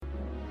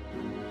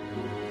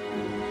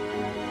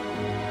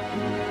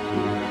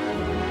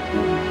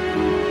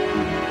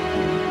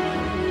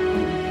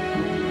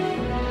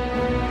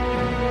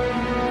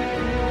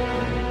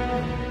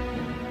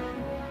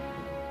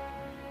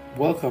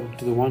welcome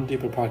to the One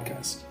Taper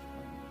podcast.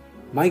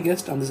 My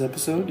guest on this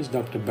episode is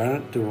Dr.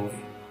 Barend De Rooij.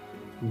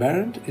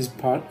 Barend is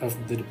part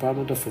of the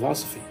Department of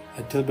Philosophy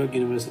at Tilburg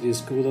University's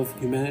School of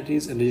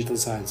Humanities and Digital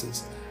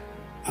Sciences.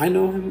 I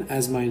know him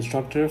as my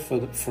instructor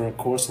for a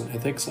course on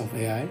ethics of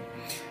AI,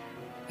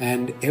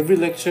 and every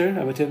lecture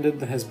I've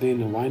attended has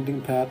been a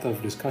winding path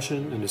of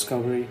discussion and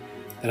discovery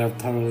that I've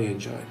thoroughly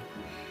enjoyed.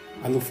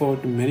 I look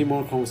forward to many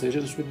more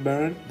conversations with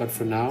Barend, but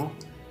for now,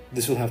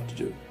 this will have to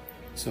do.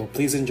 So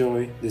please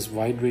enjoy this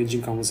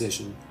wide-ranging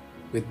conversation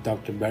with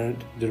Dr.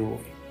 Barend De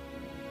Rooij.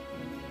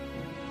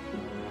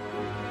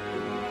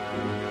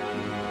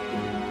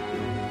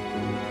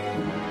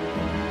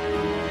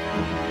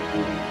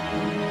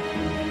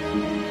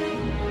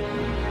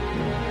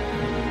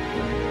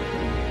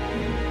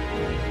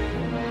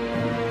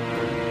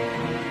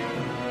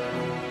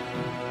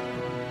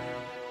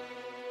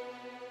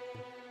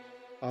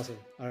 Awesome.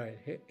 All right.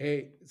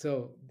 Hey,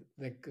 so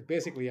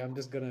basically, I'm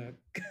just gonna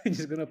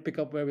just gonna pick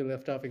up where we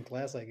left off in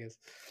class, I guess.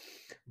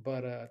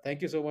 But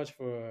thank you so much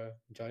for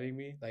joining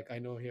me. I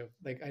know here,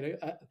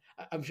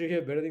 I'm sure you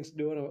have better things to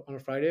do on a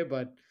Friday,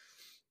 but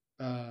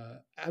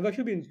I've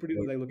actually been pretty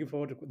looking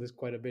forward to this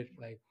quite a bit.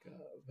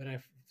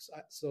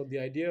 So the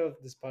idea of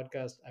this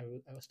podcast, I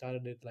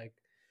started it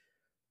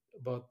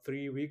about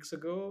 3 weeks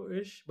ago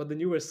ish. But then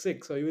you were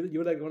sick, so you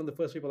were like one of the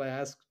first people I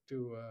asked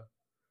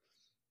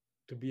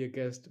to be a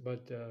guest,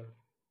 but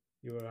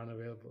you were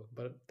unavailable.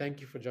 But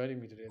thank you for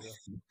joining me today,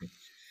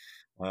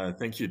 though.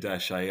 Thank you,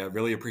 Dash. I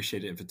really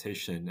appreciate the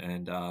invitation,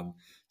 and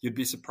you'd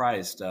be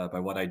surprised by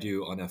what I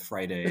do on a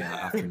Friday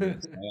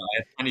afternoon. So I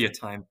have plenty of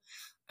time,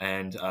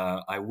 and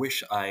I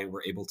wish I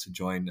were able to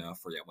join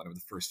for one of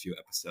the first few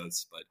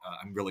episodes, but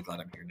I'm really glad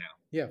I'm here now.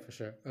 Yeah, for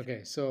sure.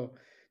 Okay, so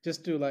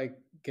just to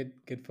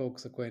get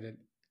folks acquainted,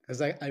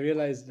 because I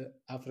realized that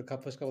after the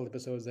first couple of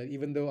episodes that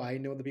even though I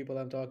know the people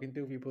I'm talking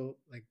to, people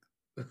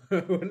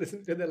who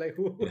listen to, they're like,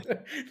 who?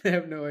 Yeah. They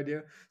have no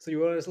idea. So you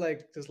want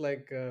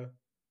to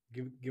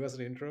give us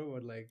an intro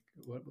or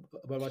what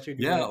about what you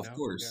do Yeah, right of now? Yeah.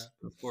 course,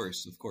 of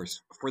course, of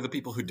course. For the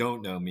people who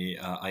don't know me,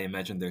 I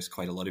imagine there's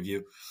quite a lot of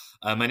you.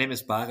 My name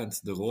is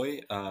Barend De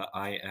Rooij.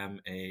 I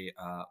am a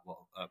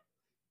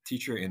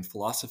teacher in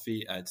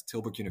philosophy at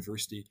Tilburg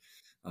University.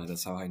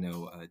 That's how I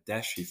know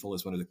Dash. He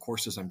follows one of the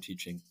courses I'm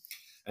teaching.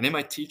 And in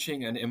my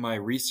teaching and in my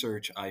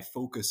research, I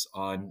focus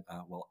on,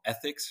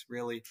 ethics,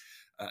 really,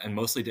 and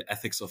mostly the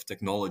ethics of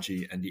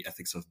technology and the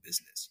ethics of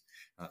business.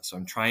 So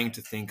I'm trying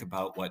to think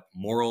about what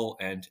moral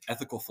and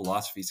ethical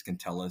philosophies can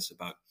tell us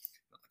about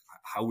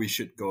how we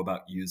should go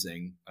about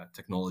using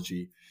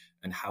technology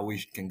and how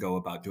we can go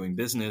about doing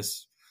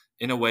business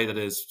in a way that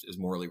is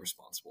morally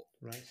responsible.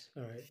 Right.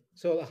 All right.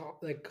 So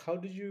how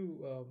did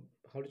you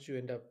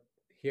end up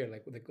here?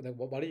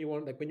 What did you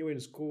want? Like when you were in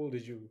school,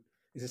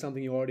 is it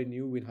something you already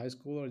knew in high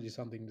school, or is it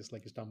something just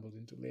like you stumbled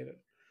into later?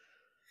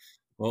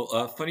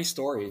 Well, funny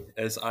story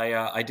is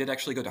I did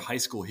actually go to high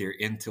school here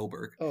in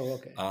Tilburg, Oh,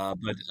 okay.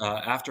 but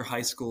after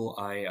high school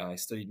I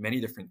studied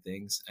many different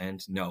things,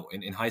 and no,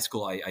 in high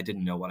school I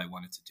didn't know what I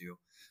wanted to do.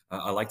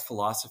 I liked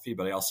philosophy,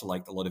 but I also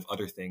liked a lot of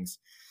other things.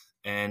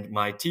 And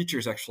my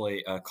teachers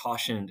actually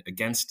cautioned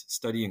against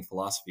studying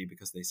philosophy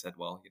because they said,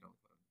 well,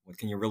 what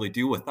can you really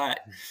do with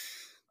that?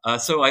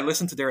 So I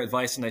listened to their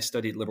advice and I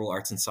studied liberal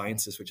arts and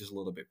sciences, which is a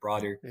little bit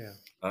broader. Yeah.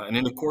 And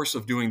in the course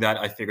of doing that,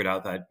 I figured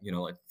out that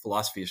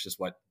philosophy is just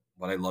what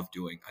I love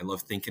doing. I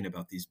love thinking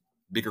about these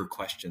bigger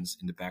questions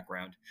in the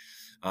background.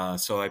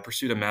 So I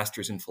pursued a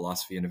master's in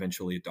philosophy and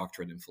eventually a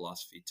doctorate in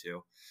philosophy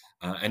too.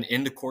 And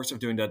in the course of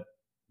doing that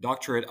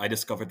doctorate, I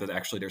discovered that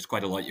actually there's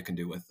quite a lot you can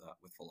do with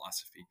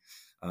philosophy.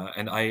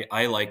 And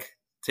I like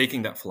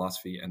taking that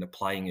philosophy and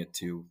applying it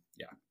to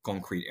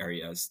concrete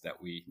areas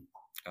that we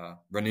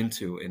run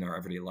into in our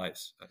everyday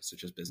lives,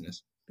 such as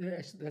business.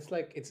 Yeah, that's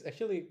it's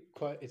actually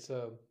quite. It's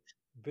a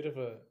bit of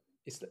a.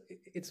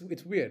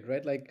 It's weird,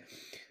 right? Like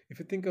if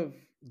you think of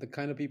the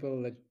kind of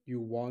people that you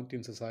want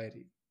in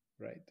society,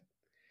 right?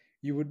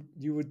 You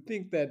would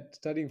think that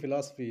studying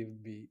philosophy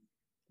would be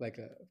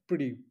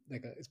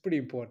it's pretty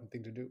important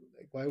thing to do.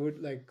 Like why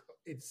would like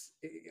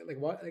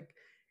what like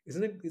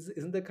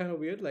isn't that kind of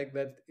weird, like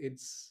that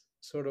it's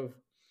sort of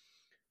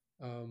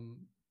um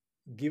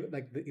give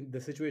like in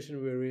the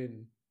situation we're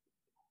in,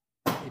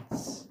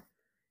 it's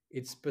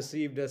it's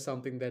perceived as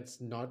something that's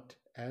not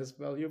as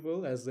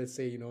valuable as, let's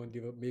say,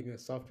 being a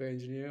software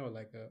engineer or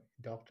like a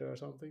doctor or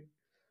something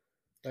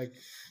like.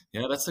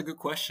 Yeah, that's a good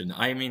question.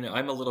 I mean,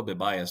 I'm a little bit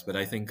biased, but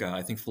I think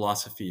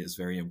philosophy is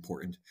very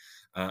important,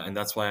 and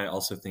that's why I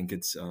also think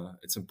it's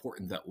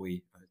important that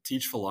we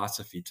teach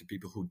philosophy to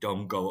people who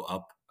don't go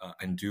up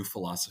and do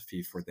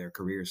philosophy for their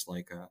careers,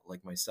 like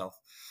myself.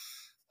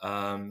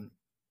 Um,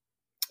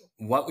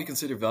 what we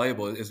consider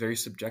valuable is very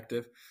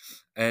subjective.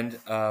 And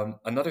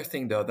another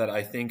thing, though, that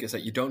I think is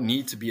that you don't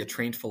need to be a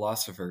trained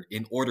philosopher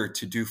in order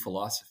to do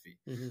philosophy.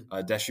 Mhm.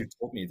 Deshu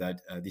told me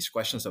that these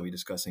questions that we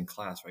discuss in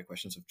class, right,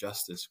 questions of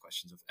justice,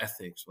 questions of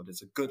ethics, what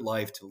is a good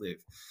life to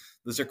live,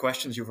 those are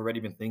questions you've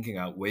already been thinking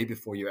out way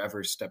before you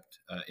ever stepped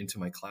into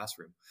my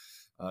classroom.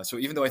 So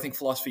even though I think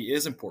philosophy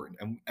is important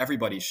and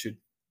everybody should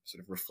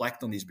sort of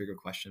reflect on these bigger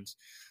questions,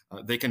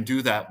 they can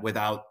do that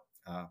without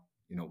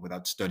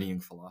without studying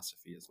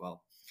philosophy as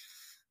well.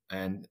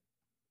 And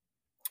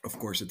of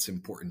course, it's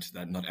important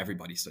that not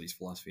everybody studies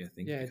philosophy, I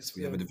think, Yeah, because it's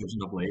we have a division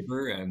of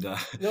labor, and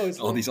no, it's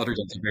all like these other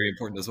jobs are very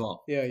important as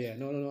well. yeah, yeah,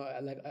 no, no, no.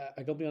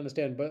 I completely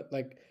understand, but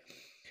like,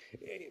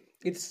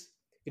 it's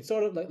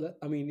sort of like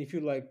I mean, if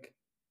you like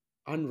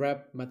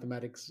unwrap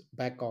mathematics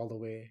back all the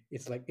way,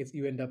 it's like it's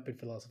you end up in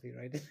philosophy,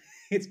 right?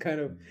 it's kind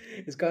of Mhm.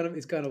 it's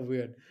kind of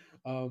weird.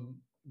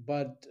 Um,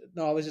 but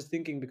no, I was just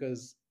thinking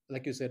because,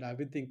 like you said, I've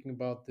been thinking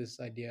about this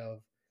idea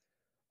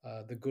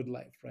of the good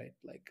life, right?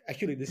 Like,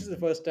 actually, this is the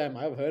Mhm. first time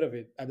I've heard of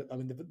it. I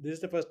mean, this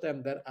is the first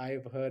time that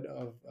I've heard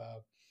of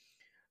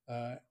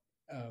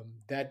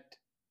that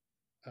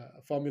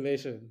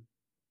formulation.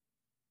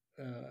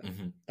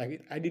 Mhm.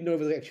 Like, I didn't know it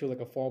was actually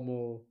like a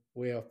formal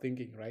way of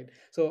thinking, right?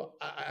 So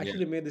I Yeah.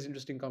 actually made this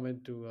interesting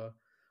comment to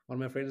one of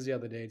my friends the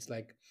other day. It's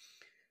like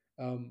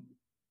um,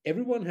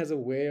 everyone has a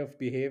way of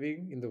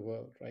behaving in the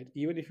world, right?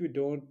 Even if you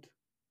don't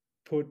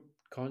put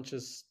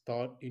conscious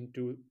thought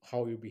into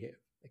how you behave,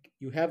 like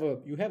you have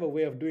a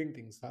way of doing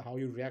things, how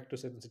you react to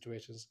certain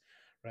situations,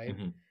 right?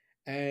 Mhm.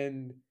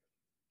 And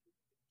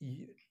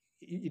y-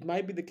 it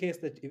might be the case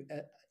that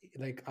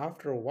like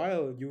after a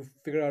while you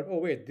figure out, oh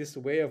wait, this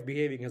way of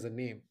behaving has a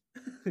name.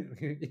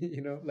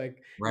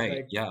 Like it's Right.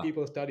 like Yeah.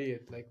 people study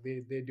it, like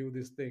they do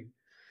this thing,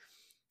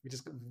 which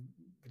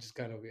is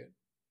kind of weird.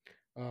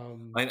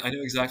 I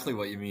know exactly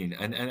what you mean,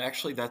 and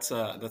actually that's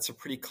a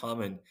pretty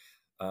common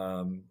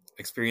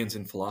experience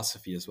in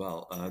philosophy as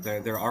well.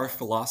 There are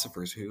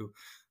philosophers who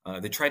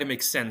they try to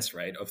make sense,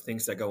 right, of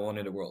things that go on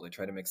in the world. They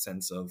try to make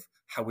sense of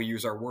how we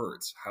use our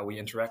words, how we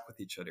interact with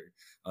each other,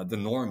 the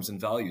norms and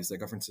values that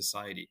govern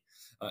society.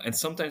 And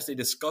sometimes they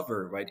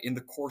discover, right, in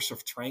the course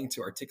of trying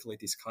to articulate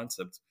these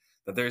concepts,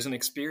 that there's an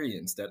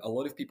experience that a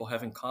lot of people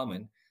have in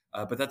common,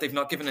 but that they've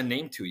not given a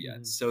name to yet.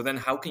 Mhm. So then,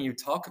 how can you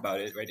talk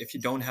about it, right, if you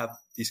don't have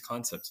these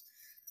concepts?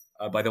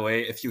 By the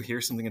way, if you hear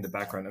something in the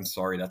background, I'm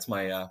sorry. That's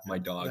my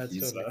dog. That's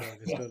totally fine.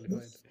 It's totally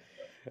fine.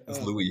 It's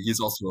uh, Louis. He's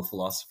also a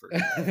philosopher.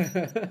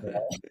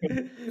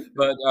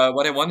 But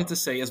what I wanted to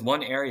say is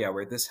one area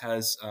where this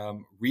has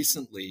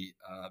recently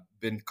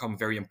become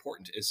very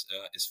important is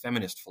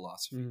feminist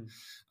philosophy. Mhm.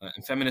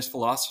 And feminist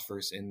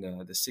philosophers in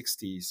the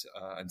 60s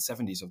and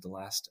 70s of the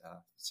last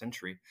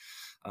century,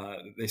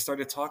 they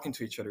started talking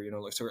to each other,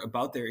 like, sort of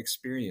about their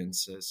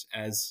experiences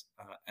as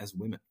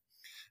women.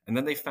 And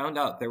then they found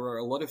out there were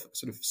a lot of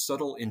sort of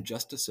subtle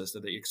injustices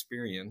that they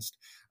experienced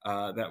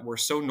that were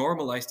so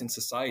normalized in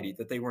society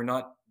that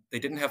they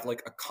didn't have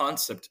like a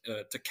concept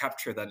to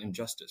capture that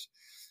injustice.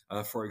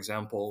 For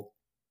example,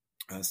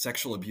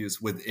 sexual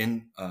abuse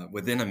within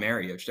a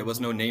marriage. There was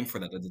Mhm. no name for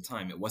that at the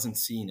time. It wasn't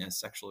seen as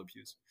sexual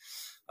abuse.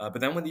 But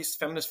then when these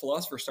feminist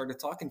philosophers started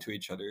talking to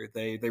each other,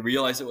 they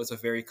realized it was a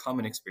very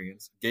common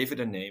experience, gave it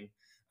a name,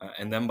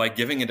 and then by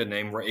giving it a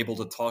name, we're able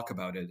to talk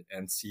about it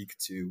and seek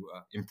to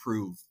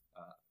improve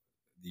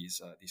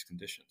these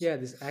conditions. Yeah,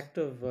 this act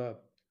of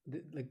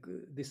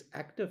this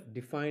act of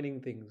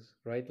defining things,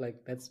 right?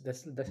 Like that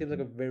seems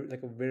Mhm.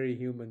 like a very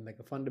human, like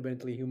a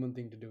fundamentally human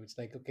thing to do. It's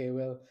like, okay,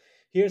 well,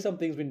 here's some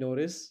things we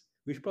notice,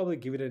 we should probably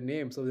give it a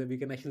name so that we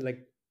can actually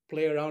like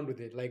play around with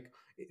it. Like,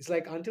 it's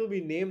like until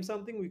we name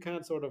something, we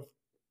can't sort of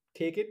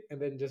take it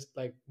and then just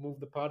like move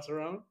the parts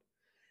around,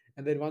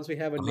 and then once we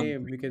have a A hundred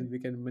name, percent. we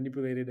can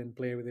manipulate it and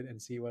play with it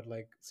and see what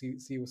like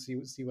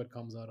see what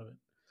comes out of it.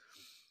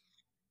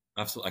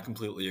 Absolutely, I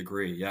completely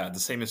agree. Yeah, the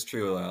same is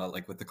true,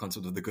 like with the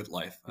concept of the good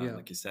life, Yeah,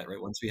 like you said, right?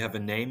 Once we have a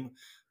name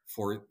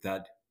for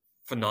that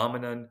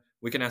phenomenon,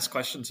 we can ask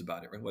questions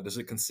about it, right? What does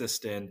it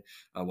consist in?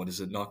 What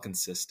does it not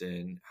consist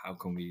in? How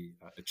can we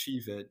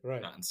achieve it?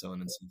 right. And so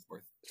on and so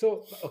forth.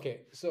 So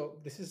okay, so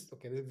this is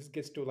okay. This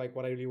gets to like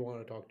what I really want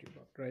to talk to you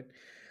about, right?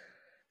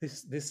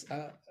 This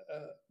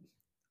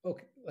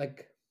okay,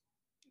 like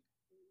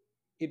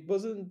it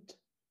wasn't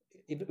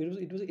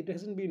it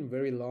hasn't been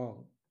very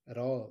long at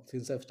all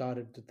since I've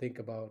started to think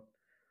about,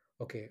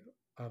 okay,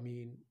 I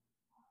mean,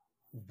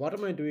 what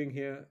am I doing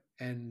here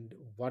and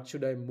what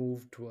should I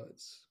move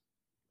towards,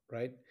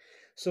 right?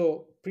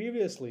 So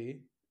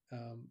previously,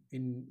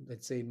 in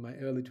let's say in my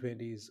early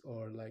 20s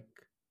or like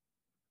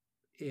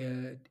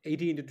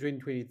 18 to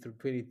 20,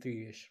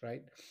 23-ish,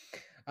 right?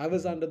 I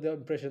was Mhm. under the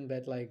impression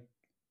that like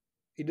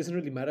it doesn't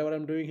really matter what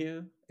I'm doing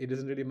here. It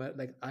doesn't really matter.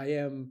 Like, I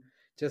am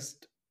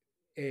just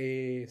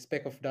a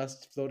speck of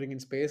dust floating in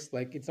space.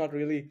 Like, it's not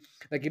really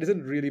like it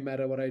doesn't really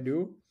matter what I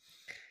do.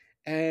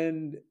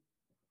 And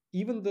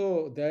even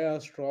though there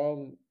are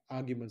strong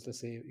arguments, let's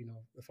say,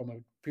 from a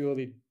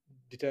purely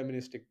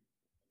deterministic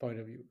point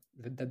of view,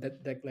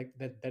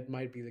 that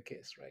might be the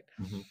case, right?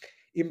 Mhm.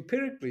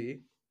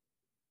 Empirically,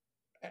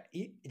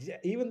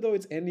 even though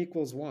it's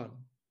n=1,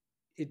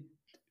 it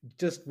it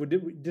just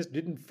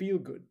didn't feel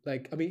good.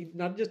 Like, I mean,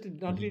 not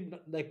Mhm. really,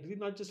 like, did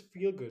not just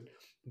feel good,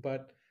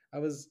 but I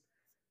was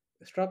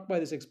struck by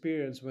this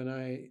experience when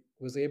I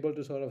was able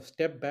to sort of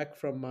step back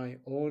from my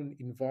own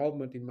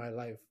involvement in my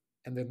life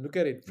and then look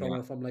at it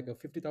Yeah. from like a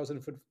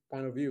 50,000 foot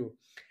point of view,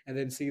 and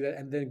then see that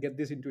and then get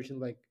this intuition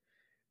like,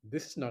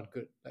 this is not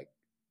good. Like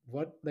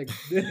what, like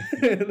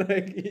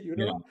like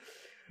Yeah.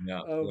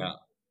 Yeah. um Yeah.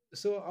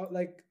 so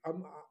like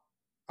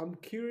I'm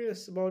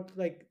curious about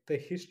like the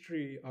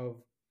history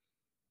of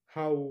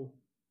how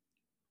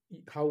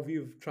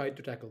we've tried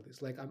to tackle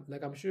this.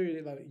 I'm sure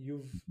like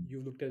Mhm.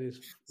 you've looked at this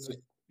So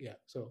like, yeah.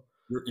 So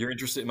you're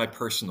interested in my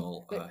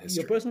personal like your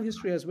history. personal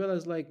history as well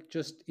as like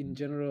just in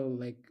general,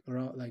 like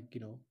around, like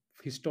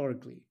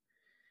historically.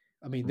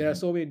 I mean, there are Mhm.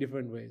 so many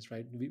different ways,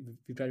 right?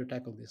 We try to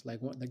tackle this.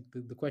 Like what, like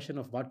the question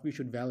of what we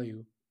should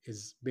value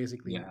is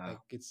basically Yeah. like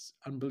it's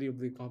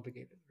unbelievably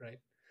complicated, right?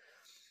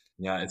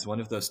 Yeah, it's one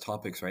of those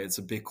topics, right? It's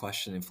a big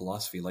question in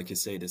philosophy. Like you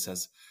say, this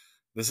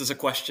is a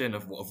question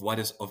of what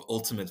is of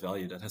ultimate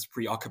value that has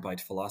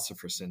preoccupied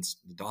philosophers since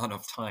the dawn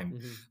of time.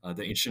 Hmm.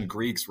 The ancient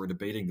Greeks were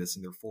debating this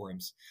in their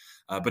forums.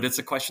 But it's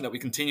a question that we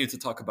continue to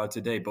talk about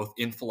today, both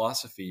in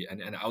philosophy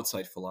and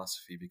outside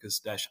philosophy, because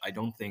Dash, I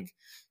don't think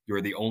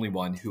you're the only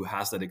one who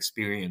has that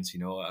experience,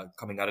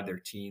 coming out of their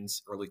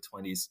teens, early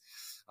 20s,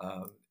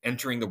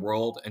 entering the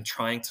world and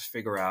trying to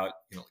figure out,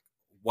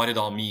 what it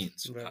all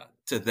means Right.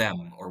 to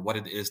them or what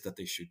it is that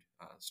they should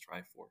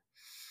strive for.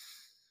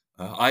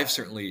 I've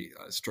certainly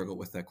struggled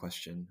with that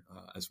question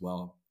as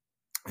well.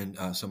 And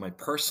so my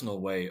personal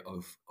way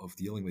of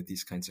dealing with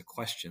these kinds of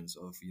questions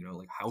of,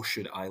 like, how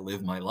should I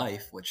live my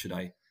life? What should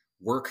I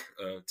work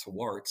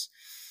towards?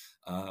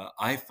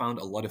 I found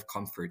a lot of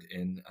comfort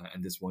in,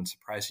 and this won't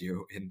surprise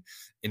you,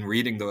 in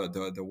reading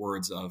the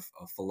words of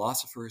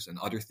philosophers and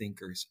other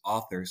thinkers,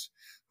 authors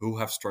who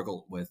have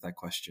struggled with that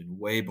question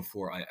way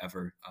before I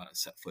ever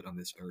set foot on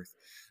this earth.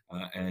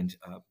 And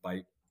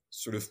by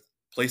sort of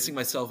placing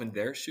myself in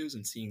their shoes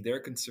and seeing their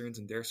concerns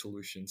and their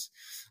solutions,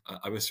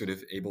 I was sort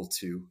of able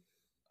to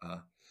uh,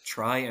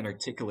 try and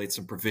articulate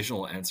some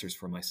provisional answers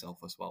for myself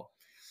as well.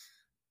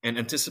 And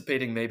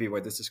anticipating maybe where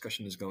this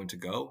discussion is going to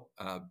go,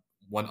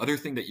 one other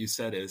thing that you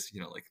said is,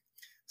 like,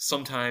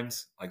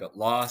 sometimes I got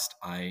lost.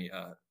 I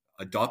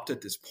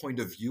adopted this point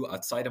of view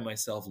outside of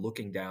myself,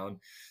 looking down,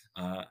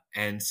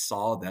 and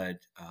saw that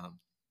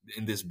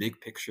in this big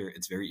picture,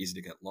 it's very easy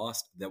to get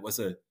lost. That was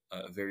a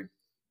very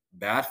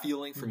bad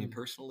feeling for me Hmm.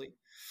 personally.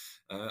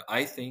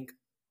 I think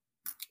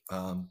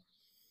um,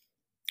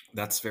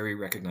 that's very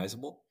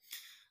recognizable.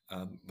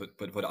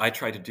 But what I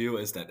try to do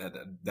is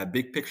that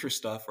big picture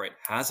stuff, right,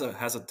 has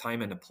a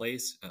time and a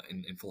place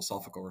in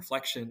philosophical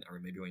reflection, or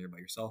maybe when you're by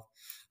yourself.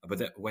 But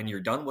that when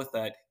you're done with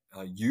that,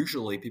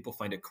 usually people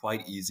find it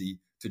quite easy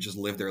to just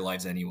live their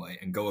lives anyway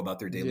and go about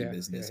their daily Yeah, yeah,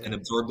 business and yeah.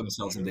 absorb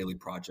themselves in True. daily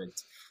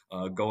projects,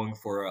 going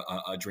for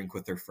a drink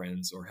with their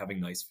friends or having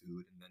nice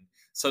food, and then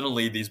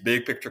suddenly these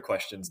big picture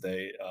questions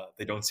they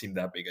don't seem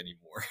that big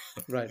anymore.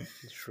 Right.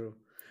 It's true.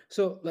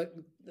 So like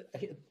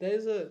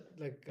there's a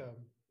like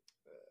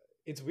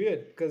it's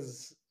weird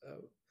because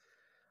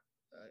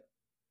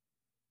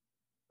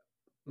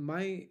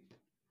my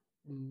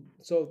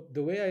so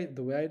the way I,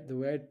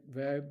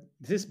 where I,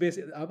 this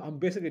basically I'm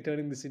basically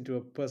turning this into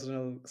a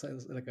personal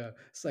like a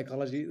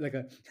psychology, like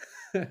a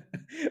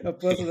a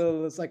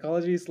personal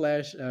psychology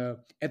slash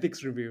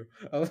ethics review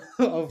of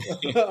of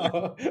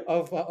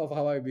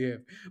how I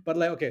behave. But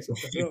like okay, so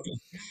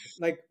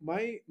like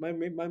my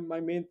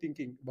main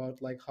thinking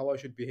about like how I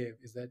should behave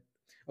is that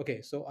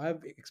okay, so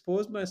I've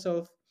exposed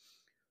myself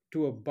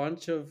to a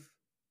bunch of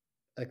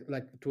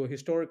like to a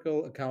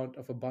historical account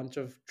of a bunch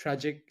of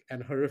tragic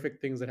and horrific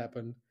things that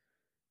happened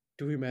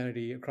to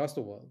humanity across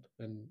the world,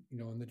 and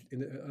in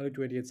the early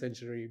 20th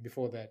century,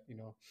 before that,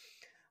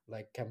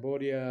 like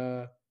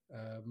Cambodia,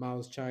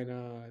 Mao's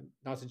China,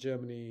 Nazi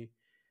Germany,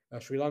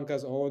 Sri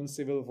Lanka's own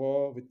civil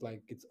war with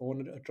like its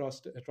own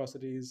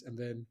atrocities, and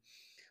then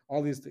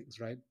all these things,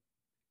 right?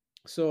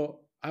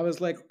 So I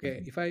was like,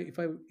 okay,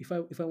 Mhm.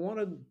 if I want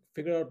to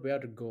figure out where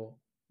to go,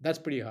 that's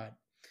pretty hard.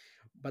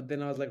 But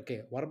then I was like,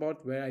 okay, what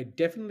about where I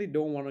definitely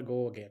don't want to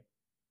go again?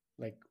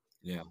 Like,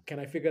 Yeah. can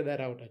I figure that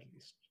out at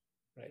least?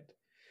 Right.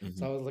 So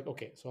Hmm. I was like,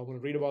 okay, so I'm going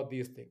to read about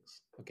these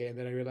things. Okay. And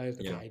then I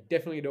realized, okay, Yeah. I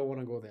definitely don't want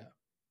to go there.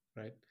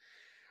 Right.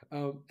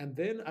 And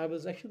then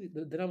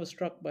then I was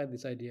struck by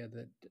this idea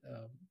that,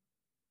 um,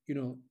 you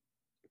know,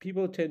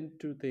 people tend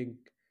to think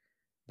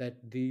that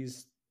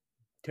these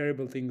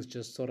terrible things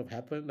just sort of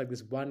happen. Like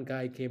this one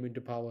guy came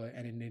into power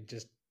and then it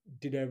just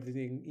did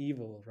everything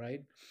evil.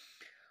 Right.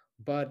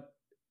 But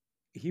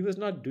he was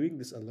not doing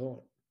this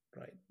alone,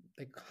 right?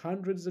 Like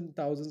hundreds and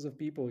thousands of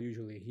people,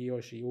 usually he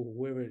or she or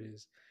whoever it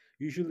is,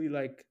 usually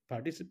like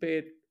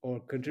participate or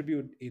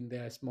contribute in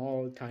their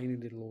small tiny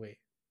little way,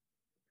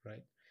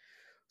 right?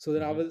 Hmm. So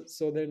then I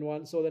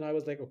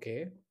was like,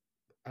 okay,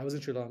 I was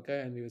in Sri Lanka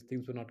and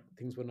things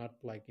were not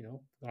like,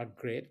 not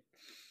great.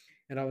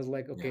 And I was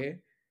like, Yeah. okay,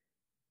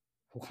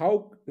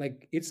 how,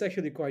 like, it's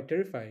actually quite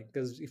terrifying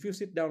because if you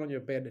sit down on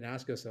your bed and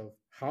ask yourself,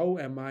 how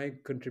am I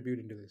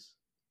contributing to this?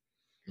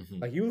 Hmm.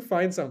 Like you'll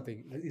find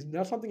something. It's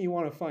not something you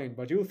want to find,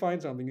 but you'll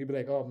find something. You'll be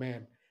like, oh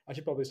man, I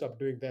should probably stop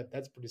doing that.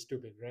 That's pretty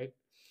stupid, right?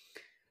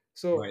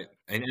 So Right.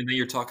 And then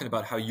you're talking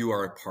about how you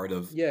are a part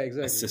of yeah, a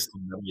exactly.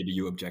 system that maybe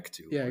you object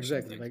to Yeah, or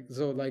exactly. something.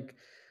 Like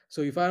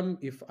so if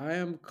I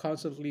am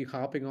constantly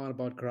harping on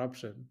about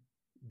corruption,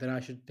 then I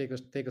should take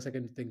a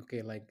second to think,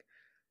 okay, like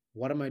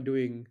what am I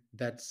doing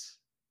that's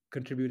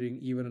contributing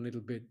even a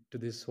little bit to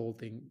this whole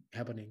thing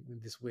happening in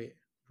this way,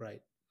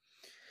 right?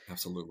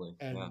 Absolutely.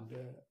 Yeah. And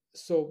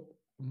so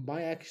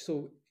my action,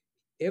 so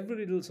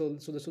every little,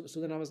 so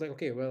then I was like,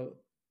 okay, well,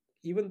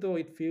 even though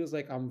it feels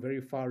like I'm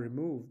very far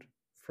removed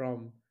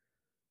from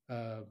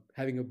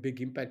having a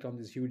big impact on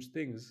these huge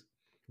things,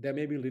 there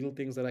may be little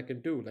things that I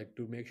can do, like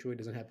to make sure it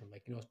doesn't happen.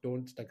 Like,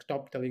 don't, like,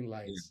 stop telling Yeah.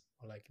 lies,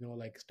 or, like,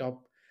 like,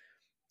 stop,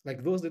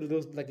 like, those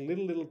like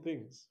little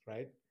things,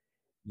 right? A-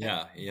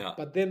 Yeah. Yeah.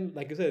 But then,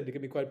 like you said, it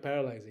can be quite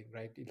paralyzing,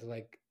 right? It's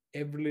like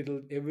every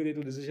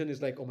little decision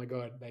is like, oh my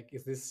god, like,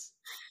 is this,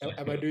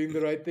 am I doing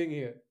the right thing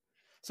here?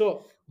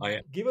 So, I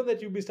given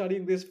that you've been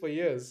studying this for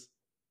years,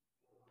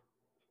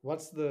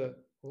 what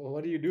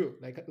do you do?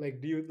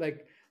 Do you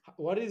like,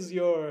 what is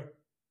your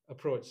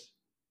approach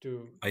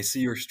to? I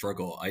see your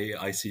struggle.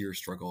 I see your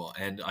struggle,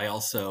 and I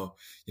also,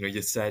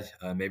 you said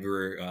maybe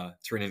we're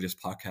turning this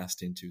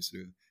podcast into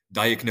sort of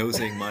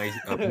diagnosing my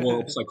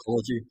moral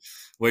psychology,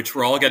 which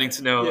we're all getting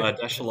to know Yeah.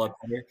 Dash a lot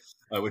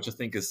better, which I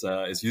think is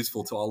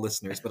useful to all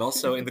listeners. But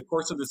also in the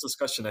course of this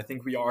discussion, I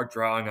think we are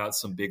drawing out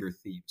some bigger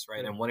themes,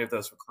 right? Yeah. And one of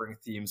those recurring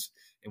themes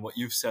in what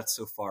you've said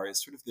so far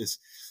is sort of this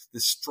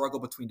struggle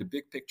between the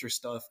big picture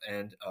stuff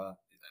and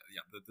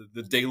yeah,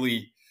 the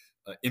daily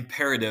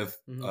imperative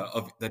Hmm.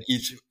 of that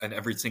each and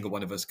every single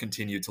one of us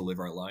continue to live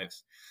our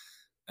lives.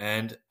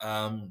 And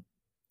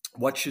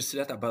what you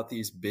said about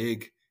these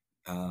big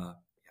uh,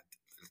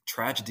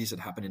 tragedies that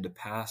happened in the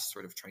past,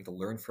 sort of trying to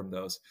learn from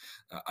those,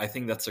 I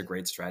think that's a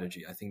great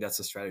strategy. I think that's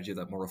a strategy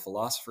that moral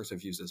philosophers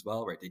have used as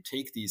well, right? They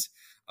take these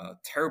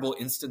terrible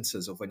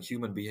instances of when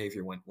human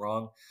behavior went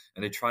wrong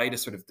and they try to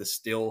sort of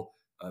distill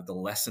the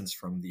lessons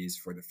from these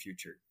for the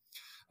future.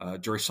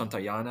 George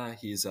Santayana,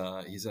 he's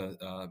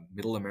a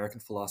Middle American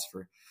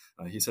philosopher.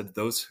 He said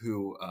those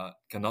who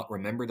cannot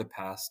remember the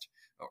past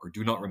or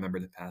do not remember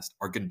the past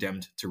are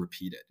condemned to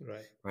repeat it.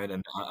 Right. Right,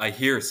 and I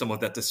hear some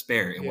of that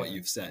despair in what Yeah.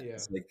 you've said. Yeah.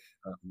 It's like,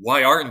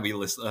 why aren't we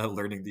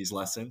learning these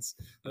lessons?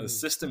 Hmm.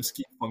 Systems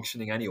keep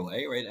functioning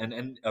anyway, right?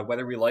 And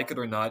whether we like it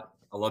or not,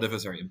 a lot of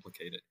us are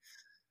implicated.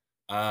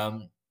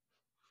 Um,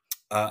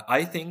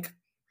 I think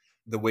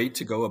the way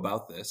to go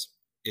about this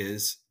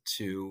is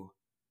to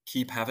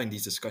keep having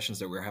these discussions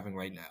that we're having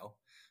right now,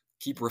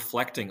 keep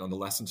reflecting on the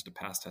lessons the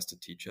past has to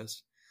teach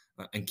us,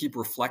 and keep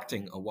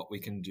reflecting on what we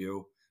can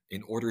do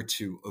in order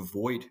to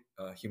avoid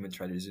human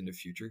tragedies in the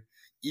future,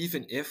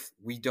 even if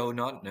we do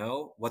not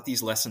know what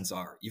these lessons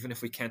are, even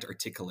if we can't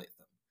articulate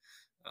them.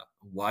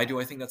 Why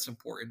do I think that's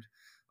important?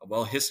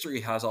 Well,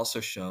 history has also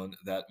shown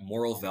that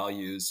moral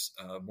values,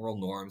 moral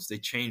norms, they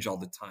change all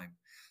the time.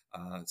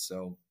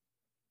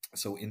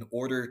 So in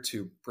order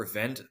to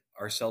prevent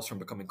ourselves from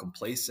becoming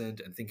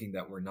complacent and thinking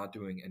that we're not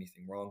doing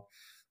anything wrong,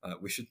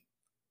 we should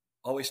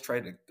always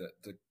try to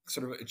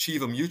sort of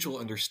achieve a mutual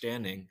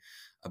understanding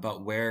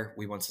about where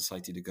we want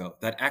society to go.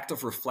 That act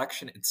of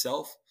reflection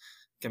itself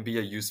can be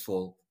a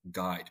useful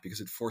guide because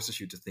it forces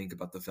you to think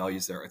about the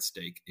values that are at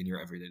stake in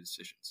your everyday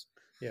decisions.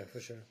 Yeah, for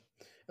sure.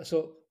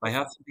 So, I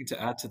have something to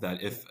add to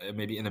that, yeah. if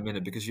maybe in a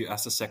minute, because you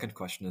asked a second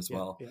question as Yeah.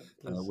 well, Yeah.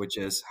 Please. which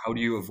is how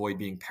do you avoid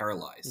being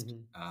paralyzed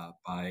Hmm.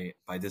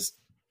 by this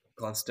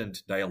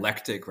constant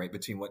dialectic, right,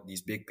 between what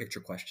these big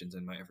picture questions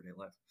in my everyday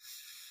life.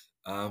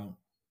 Um,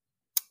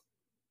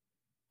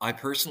 I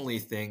personally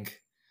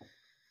think,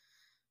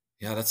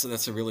 yeah,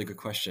 that's a really good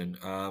question.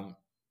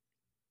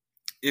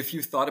 If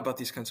you thought about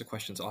these kinds of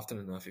questions often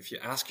enough, if you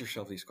ask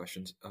yourself these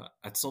questions,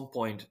 at some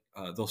point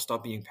they'll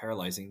stop being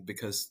paralyzing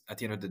because at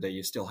the end of the day,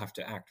 you still have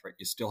to act, right?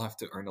 You still have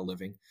to earn a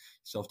living, you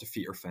still have to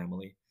feed your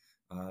family.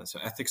 So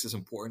ethics is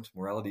important,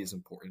 morality is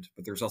important,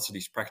 but there's also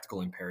these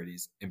practical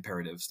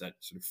imperatives that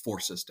sort of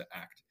force us to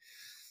act.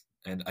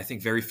 And I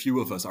think very few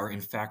of us are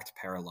in fact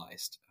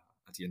paralyzed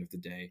at the end of the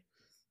day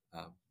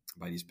um,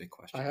 by these big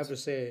I have questions. to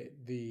say,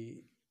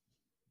 the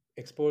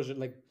exposure,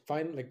 like,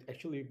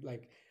 actually,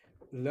 like,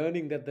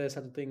 learning that there's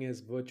such a thing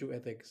as virtue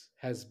ethics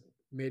has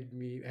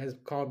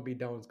calmed me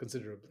down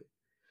considerably.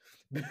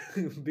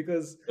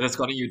 Because, And it's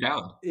gotten you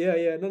down. yeah,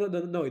 yeah, no, no,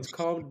 no, no, it's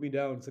calmed me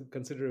down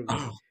considerably.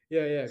 Oh,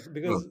 Yeah, yeah,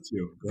 oh,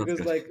 phew.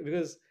 That's good.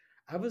 because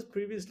I was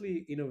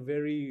previously in a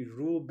very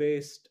rule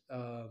based,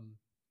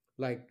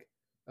 like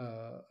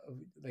uh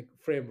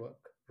framework,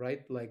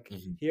 right? Like,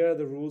 Hmm. here are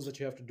the rules that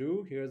you have to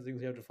do, here are the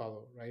things you have to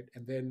follow, right?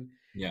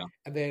 Yeah,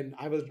 And then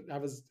I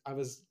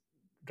was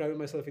driving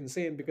myself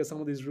insane because some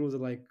of these rules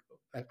are like,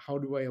 how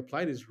do I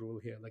apply this rule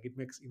here? Like,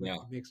 yeah,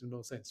 it makes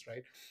no sense,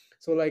 right?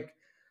 So, like,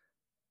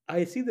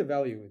 I see the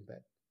value in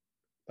that.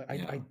 Like, I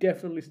yeah.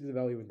 definitely see the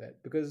value in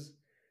that, because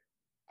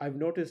I've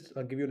noticed.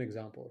 I'll give you an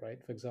example,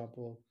 right? For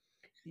example,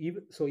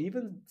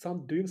 even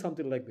some doing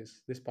something like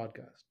this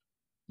podcast,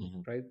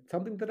 Hmm. right?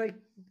 Something that I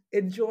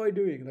enjoy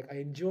doing. Like, I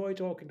enjoy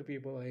talking to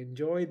people. I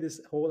enjoy this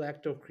whole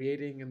act of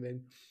creating and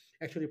then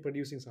actually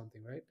producing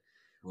something, right?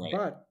 Right.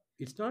 But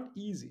it's not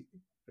easy,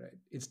 right?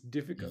 It's Hmm.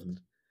 difficult.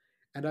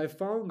 And I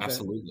found that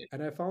Absolutely.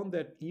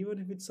 even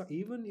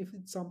if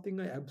it's something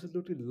I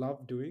absolutely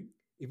love doing,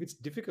 if it's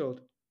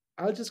difficult,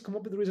 I'll just come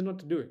up with a reason not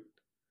to do it.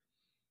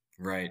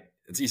 Right.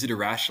 It's easy to It's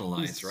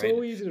rationalize, right?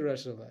 so easy to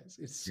rationalize.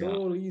 It's Yeah.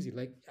 so easy.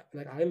 Like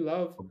I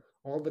love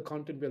all the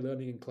content we're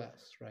learning in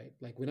class, right?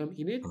 Like when I'm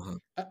in it, Uh-huh.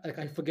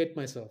 I forget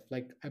myself.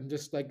 Like I'm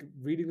just like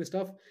reading the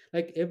stuff.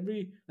 Like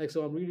every like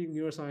so I'm reading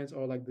neuroscience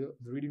or like the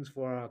readings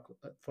for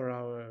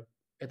our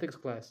ethics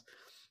class,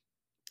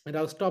 and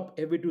I'll stop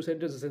every two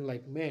sentences and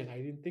like, man, I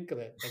didn't think of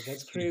that. Like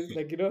that's crazy.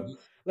 Like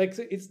like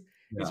so it's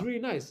Yeah. really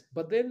nice.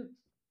 But then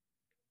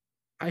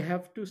I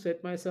have to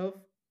set myself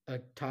a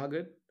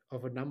target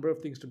of a number of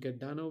things to get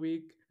done a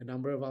week, a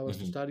number of hours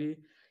to Hmm. study.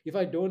 If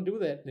I don't do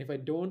that, and if I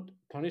don't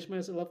punish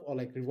myself or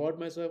like reward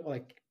myself, or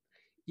like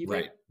if I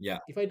Right. Yeah.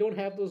 if I don't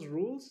have those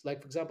rules,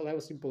 like for example, I have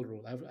a simple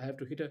rule. I have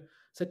to hit a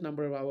set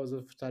number of hours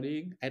of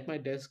studying at my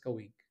desk a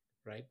week,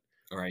 right?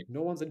 All right.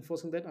 No one's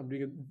enforcing that. I'm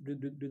doing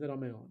that on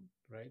my own,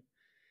 right?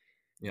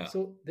 Yeah.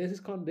 So this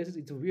is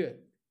it's weird.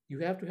 You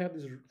have to have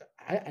this.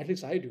 At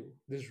least I do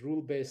this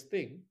rule based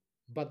thing,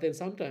 but then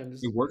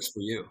sometimes It works for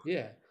you.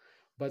 yeah,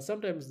 but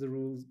sometimes the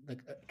rules,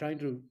 like trying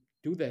to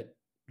do that,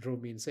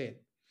 drove me insane.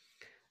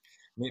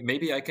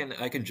 Maybe I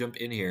can jump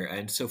in here.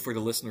 And so, for the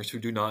listeners who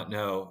do not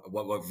know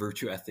what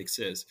virtue ethics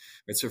is,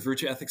 right? So,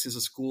 virtue ethics is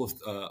a school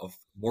of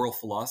moral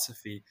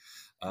philosophy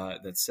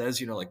that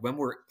says, like when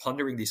we're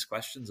pondering these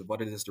questions of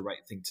what it is the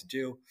right thing to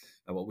do,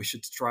 what we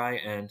should try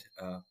and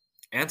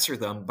answer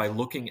them by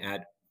looking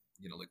at,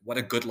 like what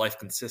a good life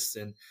consists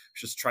in. We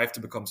should strive to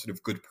become sort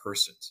of good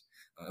persons.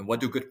 And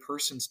what do good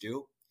persons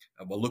do?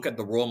 Well, look at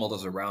the role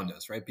models around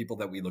us, right? People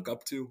that we look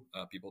up to,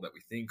 people that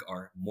we think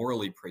are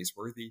morally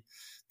praiseworthy.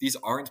 These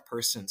aren't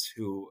persons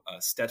who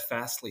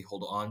steadfastly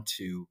hold on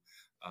to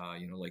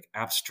like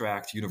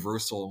abstract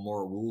universal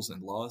moral rules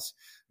and laws.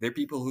 They're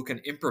people who can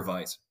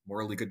improvise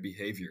morally good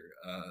behavior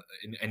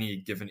in any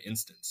given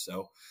instance.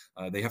 So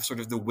they have sort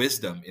of the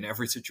wisdom in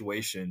every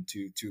situation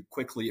to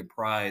quickly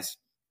apprise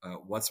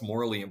what's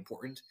morally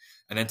important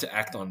and then to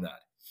act on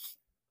that.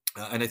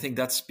 And I think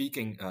that's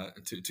speaking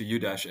to you,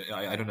 Dash.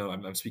 I don't know,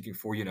 I'm speaking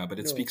for you now, but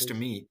it No, speaks to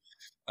please.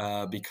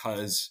 me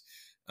because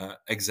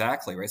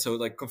exactly, right? So,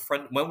 like,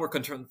 when we're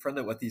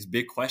confronted with these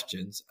big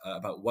questions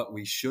about what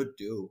we should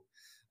do,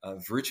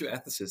 virtue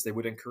ethicists, they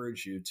would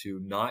encourage you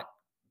to not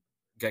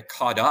get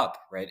caught up,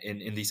 right,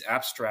 in these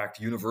abstract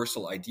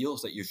universal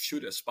ideals that you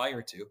should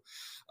aspire to,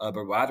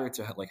 but rather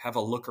to like have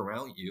a look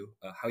around you,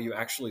 how you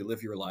actually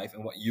live your life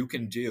and what you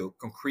can do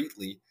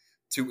concretely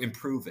to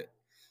improve it,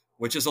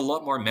 which is a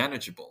lot more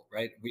manageable,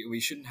 right? We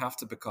shouldn't have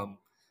to become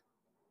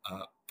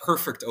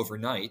perfect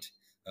overnight.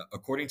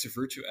 According to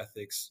virtue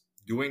ethics,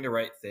 doing the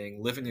right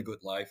thing, living a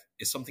good life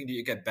is something that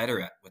you get better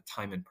at with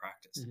time and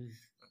practice. Hmm.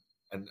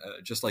 And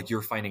just like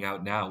you're finding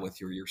out now with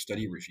your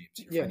study regimes,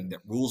 you're Yeah, finding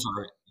that rules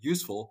are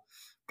useful,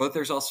 but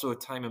there's also a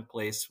time and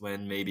place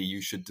when maybe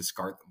you should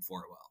discard them for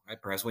a while,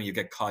 right? Perhaps when you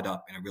get caught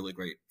up in a really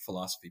great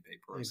philosophy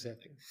paper or something.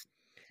 exactly.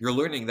 You're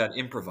learning that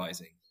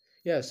improvising.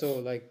 Yeah,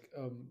 so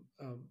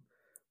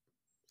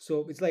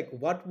so it's like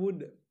what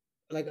would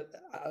like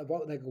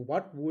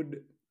what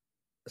would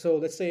so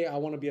let's say I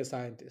want to be a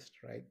scientist,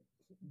 right?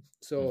 Hmm.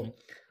 So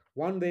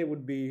one day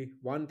would be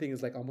one thing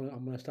is like I'm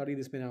gonna study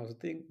this many hours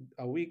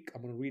a week.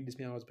 I'm gonna read this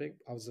many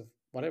hours of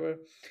whatever.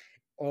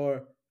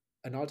 Or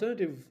an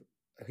alternative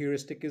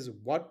heuristic is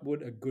what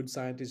would a good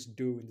scientist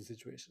do in the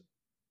situation,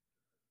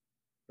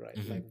 right?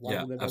 Hmm. Like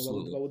Yeah,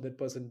 absolutely. what would that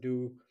person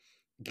do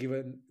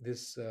given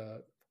this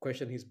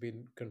question he's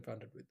been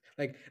confronted with?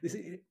 Like this,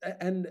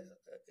 and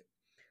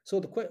so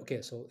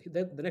okay, so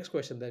then the next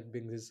question that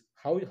brings is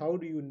how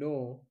do you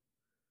know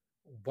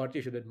what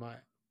you should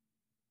admire,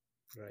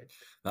 right?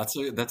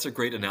 That's a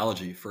great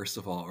analogy, first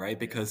of all, right? Yeah.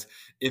 Because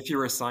if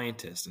you're a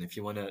scientist and if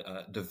you want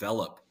to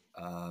develop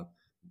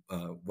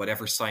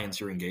whatever science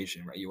you're engaged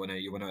in, right? You want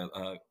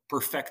to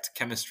perfect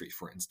chemistry,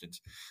 for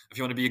instance. If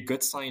you want to be a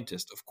good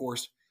scientist, of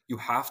course, you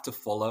have to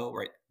follow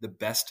right the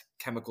best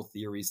chemical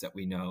theories that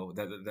we know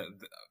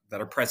that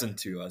are present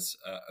to us,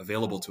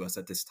 available to us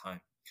at this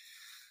time.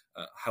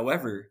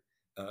 However,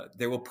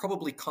 there will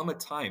probably come a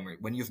time, right,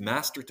 when you've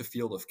mastered the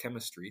field of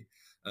chemistry,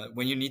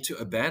 when you need to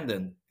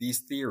abandon these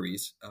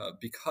theories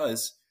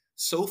because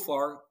so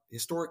far,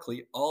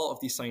 historically, all of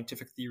these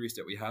scientific theories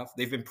that we have,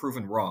 they've been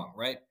proven wrong,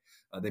 right?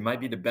 They might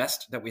be the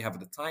best that we have at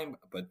the time,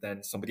 but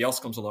then somebody else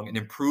comes along and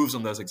improves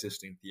on those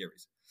existing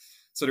theories.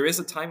 So there is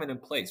a time and a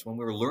place when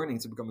we're learning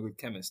to become a good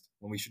chemist,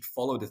 when we should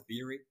follow the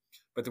theory,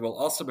 but there will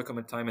also become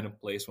a time and a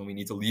place when we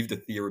need to leave the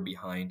theory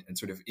behind and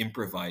sort of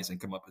improvise and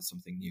come up with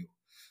something new.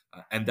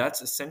 And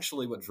that's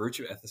essentially what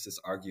virtue ethicists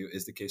argue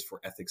is the case for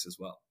ethics as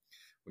well.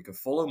 We can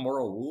follow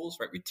moral rules,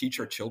 right? We teach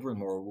our children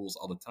moral rules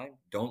all the time.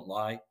 Don't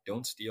lie,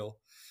 don't steal.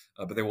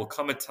 But there will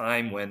come a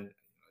time when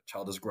a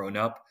child has grown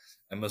up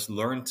and must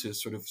learn to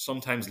sort of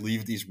sometimes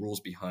leave these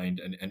rules behind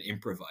and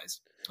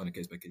improvise on a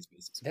case by case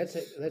basis. That's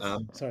it. That's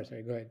Um, sorry.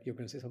 Go ahead. You're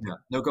going to say yeah, something.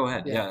 no, go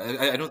ahead. Yeah.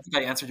 Yeah, I don't think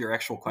I answered your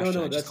actual No,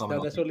 question. no, I just commented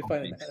on that's your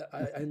totally own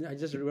fine. things. I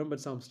just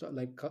remembered some stuff,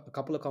 like a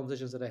couple of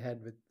conversations that I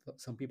had with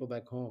some people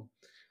back home.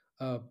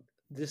 Uh,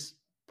 this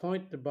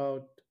point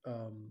about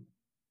um,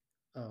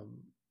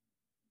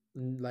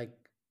 like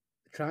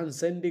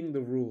transcending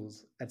the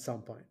rules at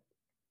some point,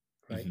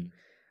 right? Hmm.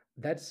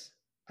 That's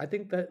I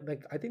think that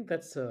like I think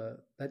that's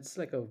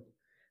like a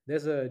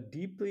there's a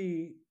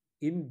deeply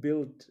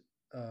inbuilt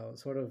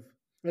sort of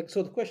like,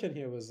 so the question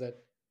here was that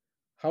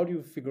how do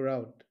you figure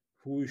out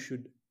who you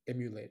should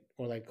emulate,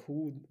 or like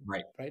who,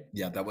 Right. right?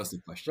 Yeah, that was the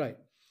question. Right.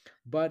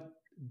 But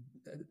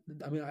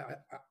I mean,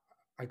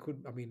 I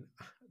could, I mean,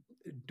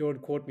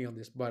 don't quote me on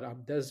this, but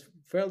there's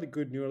fairly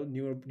good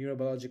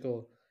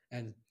neurobiological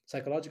and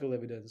psychological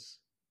evidence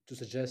to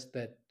suggest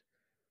that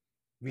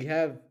we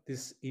have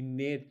this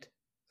innate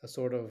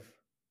sort of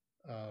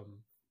um,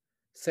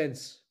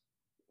 sense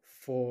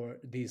for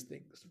these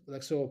things.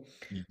 Like so,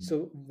 Mhm.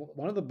 so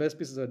one of the best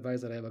pieces of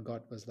advice that I ever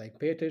got was like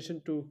pay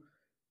attention to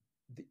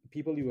the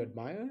people you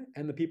admire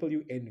and the people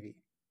you envy,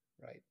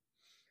 right?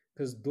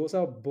 Because those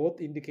are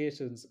both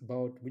indications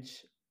about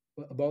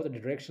the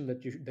direction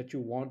that you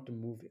want to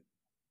move in,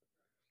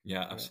 Yeah,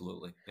 right?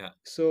 absolutely. Yeah.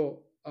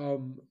 So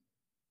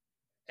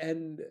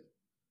and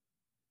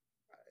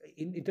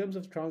in terms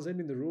of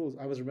transcending the rules,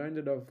 I was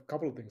reminded of a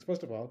couple of things.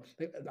 First of all,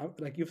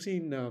 like you've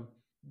seen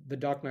the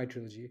Dark Knight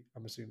trilogy,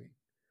 I'm assuming.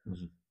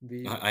 Mhm.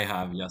 The I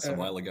have, yes, a uh,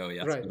 while ago,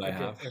 yes, right, but I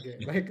okay, have. okay,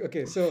 like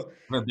okay, so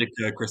I'm a big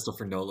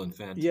Christopher Nolan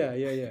fan yeah, too.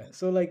 yeah, yeah.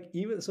 So like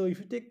even so, if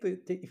you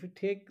if you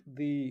take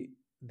the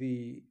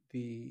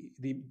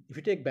if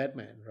you take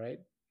Batman, right?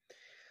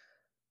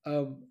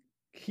 Um,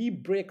 he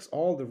breaks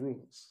all the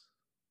rules,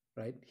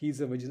 right? He's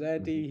a Mhm.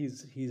 vigilante.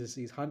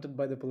 He's hunted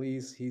by the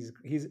police. He's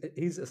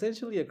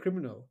essentially a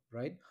criminal,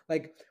 right?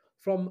 Like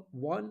from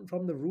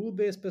the rule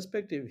based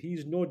perspective,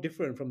 he's no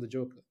different from the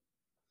Joker,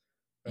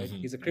 right?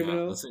 Mhm. He's a Yeah,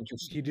 criminal. that's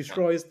interesting. He Yeah.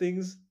 destroys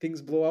things.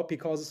 Things blow up. He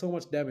causes so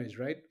much damage,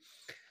 right?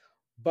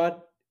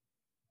 But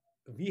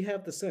we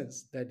have the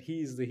sense that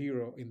he is the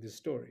hero in this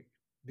story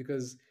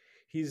because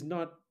he's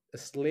not a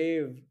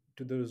slave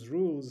to those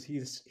rules.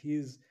 He's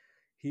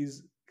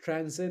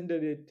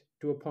transcended it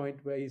to a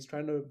point where he's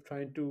trying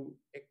to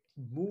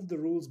move the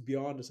rules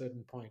beyond a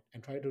certain point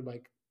and try to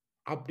like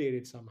update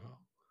it somehow.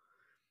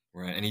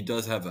 Right. And he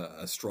does have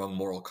a strong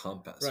moral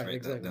compass, Right,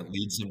 right? That exactly.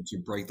 leads him to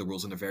break the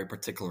rules in a very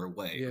particular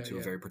way or Yeah, to a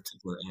yeah. very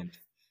particular end.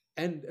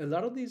 And a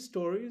lot of these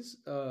stories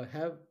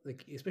have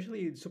like,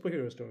 especially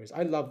superhero stories.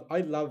 I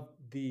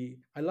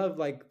love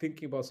like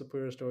thinking about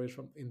superhero stories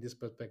from in this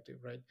perspective,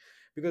 right?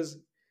 Because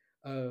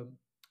um,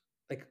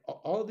 like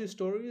all these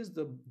stories,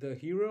 the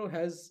hero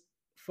has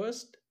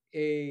first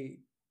a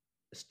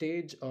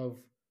stage of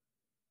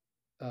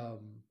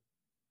um,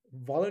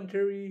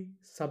 voluntary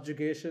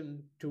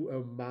subjugation to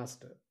a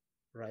master,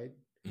 right?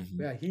 Hmm.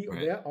 Right.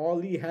 Where all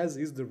he has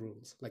is the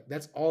rules. Like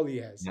that's all he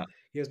has. Yeah.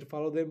 He has to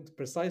follow them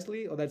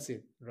precisely, or that's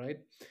it, right?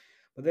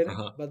 But then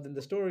Uh-huh. but then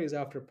the story is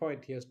after a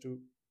point he has to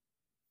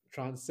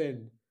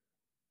transcend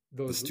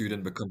The those,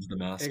 student becomes the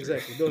master.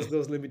 exactly,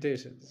 those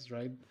limitations,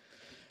 right?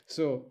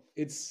 So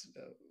it's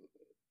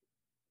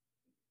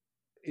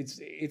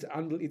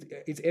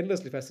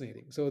endlessly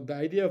fascinating. So the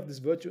idea of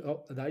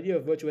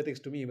virtue ethics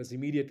to me was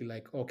immediately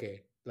like,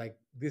 okay, like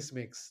this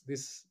feels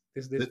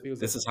like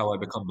This is how I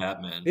become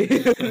Batman.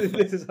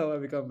 this is how I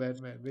become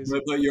Batman, But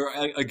basically. you're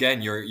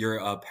again,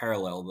 your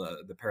parallel,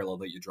 the parallel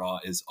that you draw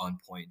is on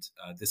point.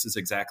 This is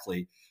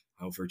exactly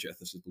how virtue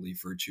ethicists believe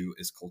virtue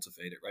is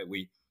cultivated, right?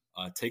 We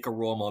take a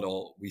role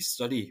model, we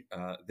study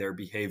their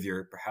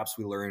behavior, perhaps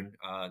we learn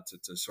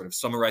to sort of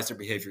summarize their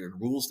behavior in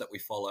rules that we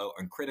follow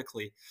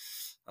uncritically.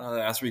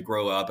 As we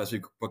grow up, as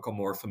we become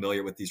more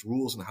familiar with these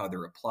rules and how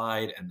they're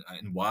applied and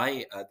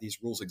why these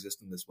rules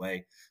exist in this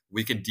way,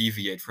 we can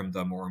deviate from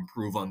them or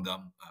improve on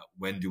them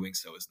when doing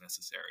so is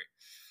necessary.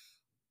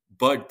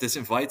 But this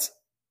invites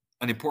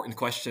an important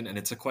question, and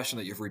it's a question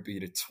that you've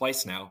repeated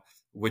twice now,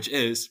 which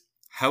is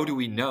how do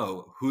we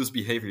know whose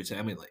behavior to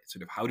emulate?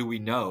 Sort of how do we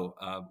know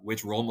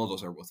which role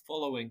models are worth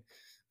following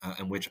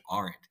and which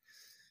aren't?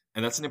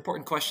 And that's an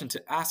important question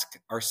to ask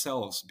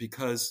ourselves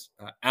because,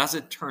 as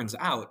it turns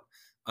out,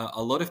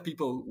 a lot of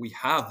people we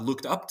have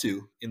looked up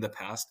to in the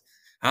past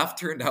have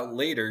turned out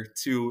later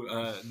to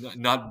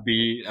not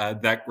be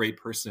that great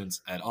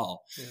persons at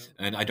all. Yeah.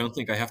 And I don't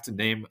think I have to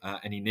name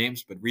any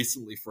names, but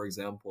recently, for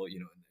example,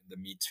 in the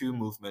Me Too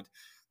movement,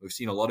 we've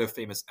seen a lot of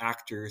famous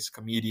actors,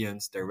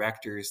 comedians,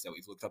 directors that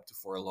we've looked up to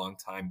for a long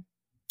time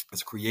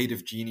as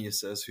creative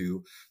geniuses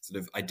who sort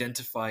of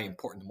identify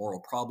important moral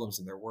problems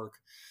in their work,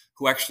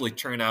 who actually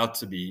turn out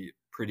to be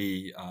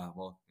pretty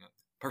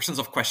persons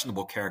of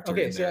questionable character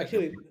Okay, in so their.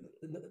 actually,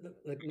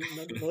 like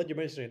now that you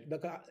mentioned it,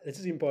 like, this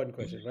is an important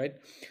question, right?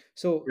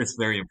 So, It's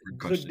a very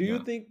important so question. Yeah.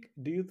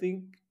 do you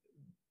think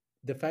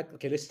the fact?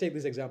 Okay, let's take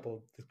this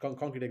example, this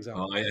concrete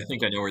example. I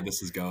think I know where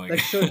this is going. Like,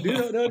 so do you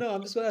know? No, no.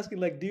 I'm just asking.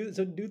 Like, do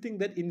you think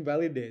that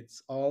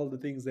invalidates all the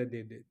things that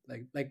they did?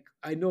 Like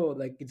I know,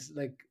 like it's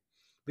like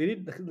they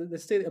did.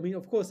 Let's say, I mean,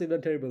 of course, they've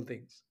done terrible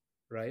things,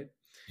 right?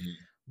 Yeah.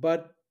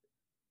 But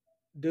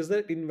does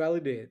that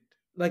invalidate,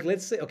 like,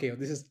 let's say, okay,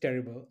 this is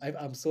terrible,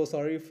 I'm so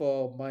sorry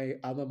for my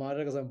alma mater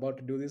because I'm about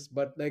to do this,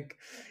 but like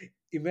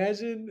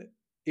imagine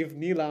if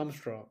Neil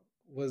Armstrong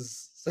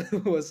was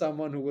was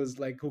someone who was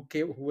like who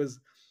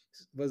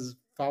was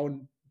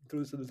found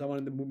through someone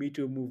in the Me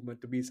Too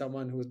movement to be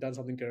someone who's done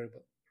something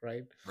terrible,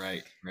 right?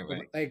 Right. Right.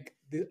 Right. Like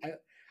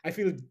I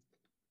feel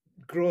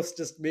gross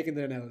just making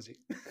the analogy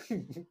Yeah.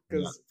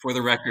 because For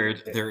the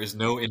record, there is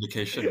no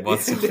indication there's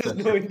whatsoever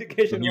no that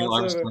indication Neil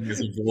whatsoever. Armstrong is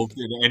involved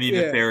in any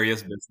Yeah,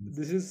 nefarious business.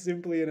 this is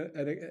simply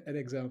an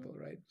example,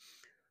 right?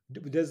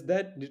 Does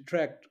that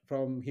detract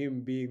from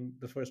him being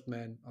the first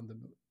man on the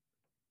moon?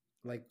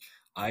 Like,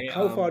 I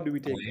how far do we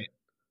take I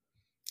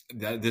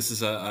that? this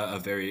is a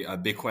very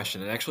big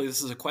question, and actually,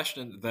 this is a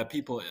question that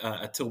people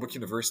at Tilburg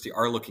University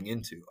are looking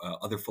into.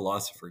 Other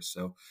philosophers.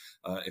 So,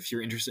 if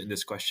you're interested in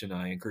this question,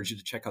 I encourage you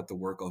to check out the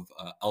work of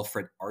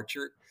Alfred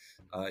Archer.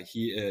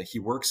 He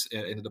works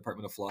in the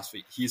Department of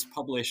Philosophy. He's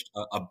published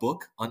a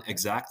book on Okay,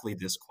 exactly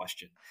this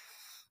question.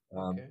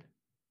 Um, okay,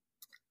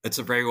 it's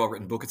a very well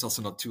written book. It's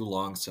also not too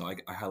long, so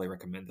I highly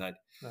recommend that.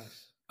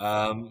 nice.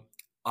 Um,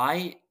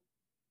 I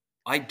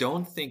I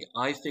don't think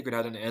I figured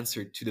out an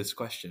answer to this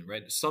question,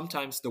 right?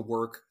 Sometimes the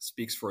work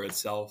speaks for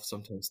itself.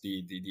 Sometimes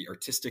the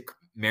artistic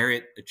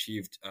merit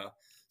achieved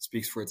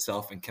speaks for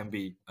itself and can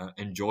be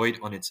enjoyed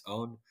on its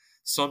own.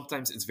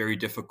 Sometimes it's very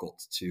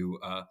difficult to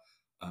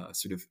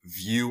sort of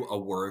view a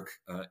work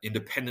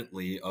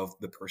independently of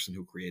the person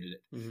who created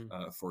it.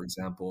 Hmm. For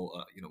example,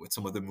 with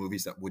some of the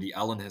movies that Woody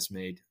Allen has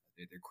made,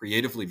 they're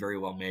creatively very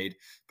well made,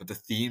 but the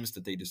themes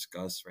that they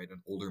discuss, right,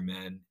 an older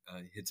man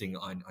hitting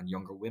on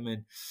younger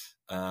women,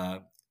 uh,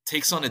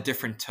 takes on a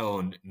different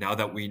tone now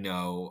that we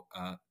know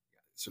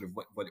sort of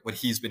what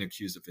he's been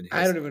accused of in I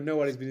his don't life. even know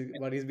what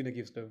he's been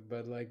accused of,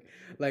 but like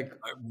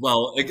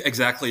Well,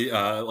 exactly,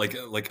 like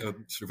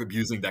sort of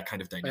abusing that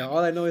kind of yeah, dynamic.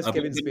 all I know is But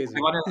Kevin Spacey.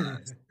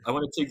 I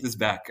want to take this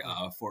back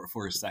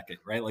for a second,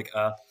 right?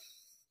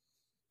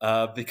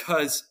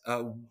 Because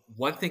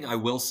one thing I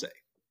will say,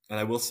 and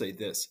I will say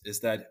this, is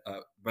that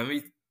when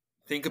we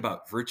think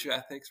about virtue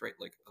ethics, right,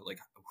 like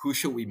who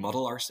should we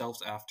model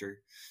ourselves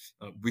after?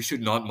 We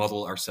should not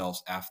model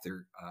ourselves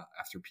after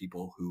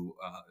people who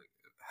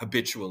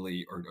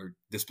habitually or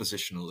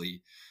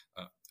dispositionally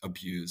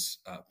abuse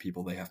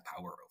people they have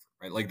power over.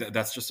 Right, like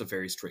that's just a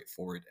very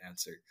straightforward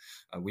answer.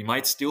 We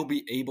might still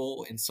be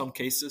able, in some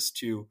cases,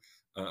 to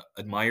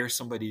admire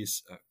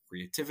somebody's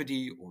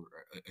creativity or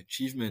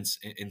achievements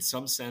in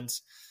some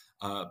sense,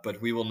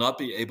 but we will not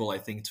be able, I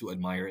think, to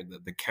admire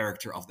the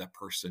character of that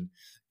person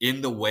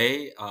in the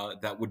way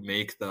that would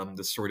make them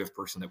the sort of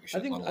person that we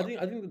should model our.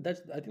 I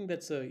think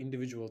that's an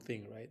individual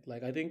thing, right?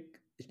 Like I think,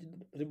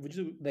 which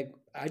is like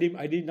I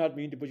did not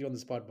mean to put you on the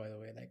spot, by the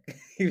way. Like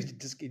you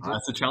just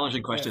It's a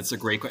challenging yeah. question. It's a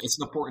great question. It's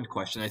an important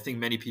question. I think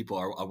many people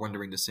are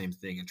wondering the same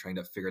thing and trying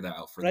to figure that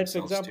out for Right. For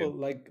themselves example, too.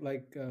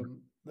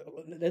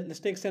 let's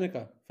take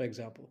Seneca for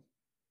example,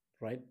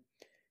 right?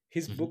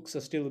 His Hmm. books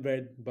are still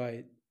read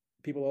by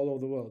people all over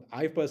the world.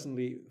 I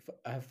personally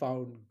have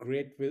found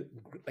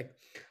like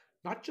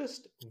not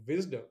just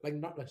wisdom, like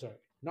not sorry,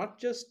 not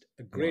just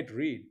a Yeah, great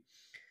read.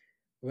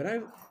 When I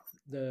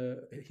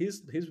the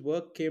his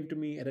work came to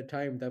me at a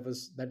time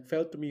that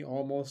felt to me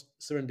almost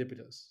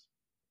serendipitous.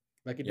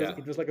 Like yeah.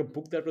 it was like a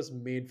book that was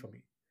made for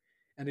me,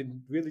 and it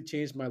really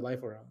changed my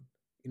life around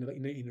in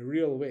a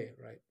real way,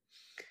 right?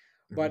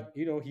 Hmm. But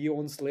he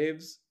owned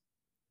slaves.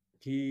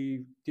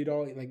 He did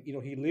all, like,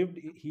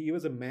 he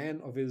was a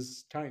man of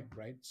his time,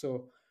 right?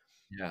 So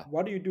Yeah.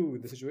 what do you do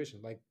with the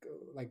situation? Like,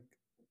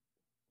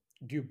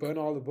 do you burn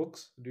all the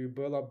books? Do you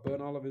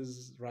burn all of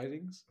his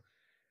writings?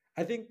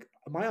 I think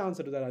my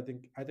answer to that, I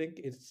think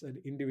it's an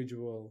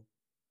individual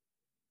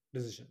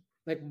decision.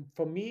 Like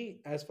for me,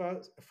 as far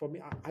as for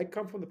me, I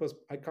come from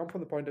I come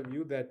from the point of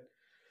view that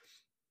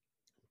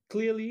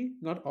clearly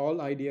not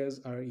all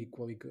ideas are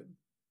equally good,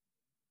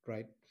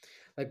 right?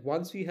 Like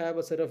once we have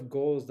a set of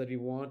goals that we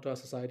want our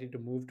society to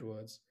move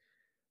towards,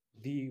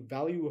 the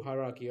value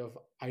hierarchy of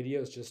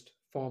ideas just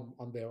form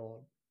on their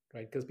own,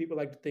 right? Because people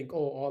like to think,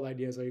 oh, all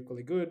ideas are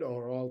equally good,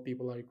 or all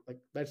people are like,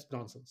 that's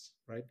nonsense,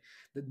 right?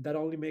 That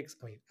only makes,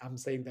 I mean, I'm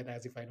saying that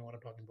as if I know what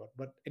I'm talking about,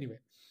 but anyway,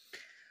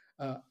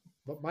 uh,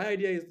 but my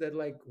idea is that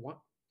like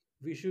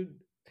we should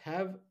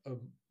have a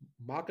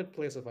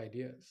marketplace of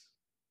ideas,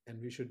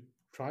 and we should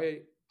try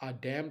our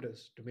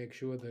damnedest to make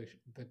sure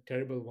the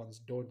terrible ones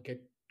don't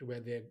get to where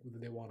they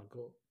want to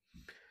go.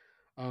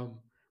 um,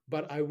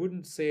 but I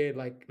wouldn't say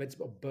like let's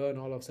burn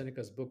all of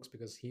Seneca's books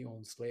because he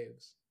owns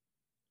slaves,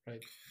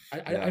 right?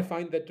 I Yeah.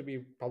 find that to be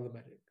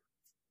problematic.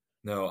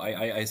 No,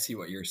 I see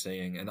what you're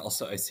saying, and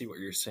also I see what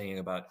you're saying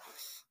about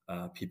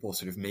people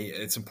sort of may.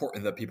 It's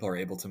important that people are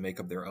able to make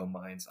up their own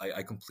minds.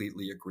 I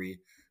completely agree.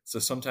 So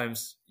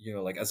sometimes,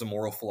 like as a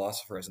moral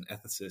philosopher, as an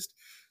ethicist,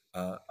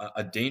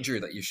 a danger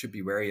that you should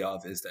be wary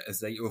of is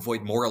that you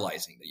avoid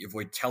moralizing, that you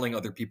avoid telling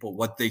other people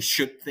what they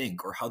should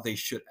think or how they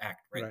should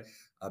act, right?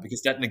 Right.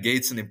 Because that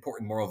negates an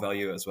important moral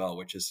value as well,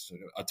 which is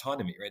sort of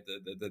autonomy, right?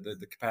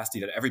 The capacity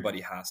that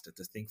everybody has to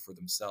think for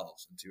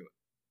themselves and to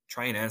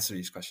try and answer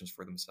these questions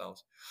for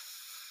themselves.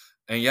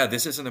 And yeah,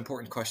 this is an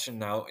important question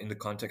now in the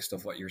context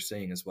of what you're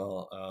saying as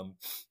well.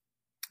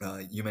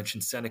 You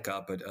mentioned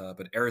Seneca,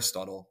 but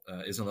Aristotle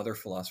is another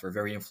philosopher, a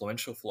very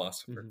influential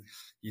philosopher. Hmm.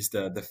 He's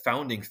the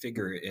founding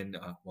figure in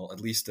well, at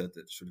least the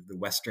sort of the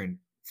Western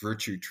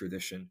virtue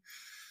tradition.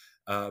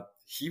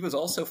 He was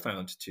also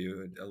found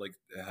to like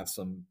have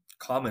some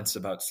comments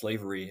about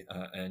slavery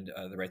and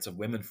the rights of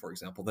women, for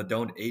example, that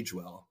don't age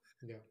well.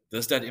 Yeah.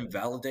 Does that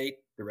invalidate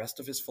the rest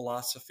of his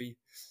philosophy?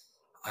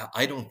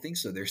 I don't think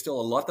so. There's still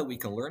a lot that we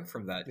can learn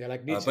from that. Yeah,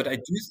 like But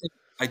Nietzsche.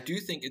 I do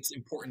think it's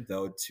important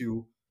though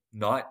to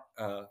not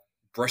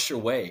brush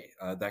away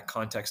that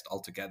context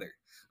altogether.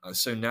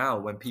 So now,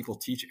 when people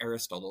teach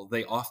Aristotle,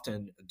 they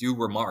often do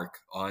remark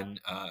on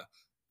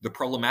the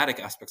problematic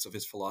aspects of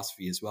his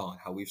philosophy as well, and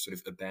how we've sort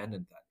of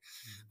abandoned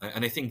that.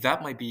 And I think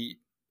that might be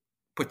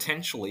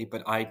potentially,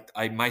 but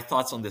my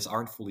thoughts on this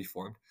aren't fully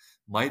formed,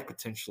 might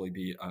potentially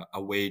be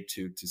a way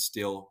to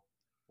still,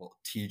 well,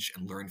 teach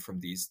and learn from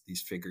these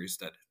figures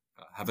that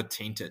have a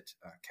tainted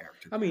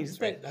character, I mean, is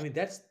perhaps, right? that? I mean,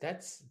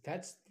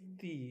 that's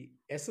the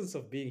essence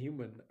of being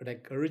human.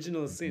 Like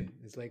original Mhm. sin.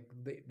 It's like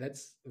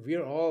that's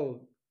we're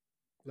all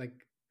like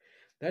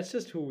that's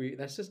just who we.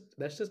 That's just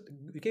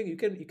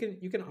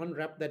you can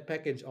unwrap that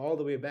package all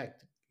the way back.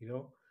 You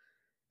know,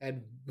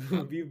 and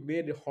Yeah, we've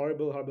made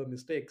horrible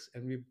mistakes,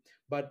 and we.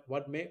 But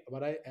what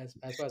I as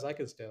far as I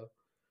can tell,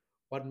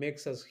 what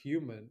makes us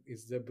human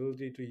is the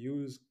ability to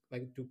use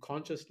like to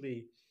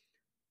consciously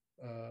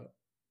uh,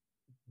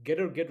 get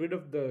rid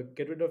of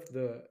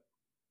the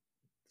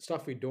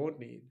stuff we don't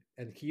need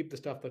and keep the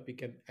stuff that we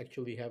can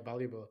actually have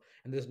valuable.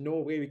 And there's no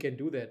way we can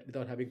do that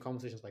without having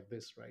conversations like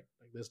this, right?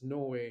 Like there's no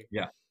way.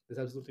 yeah. There's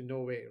absolutely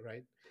no way,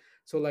 right?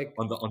 So like,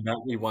 On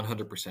that, we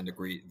 100%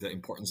 agree. The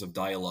importance of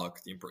dialogue,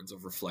 the importance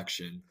of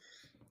reflection.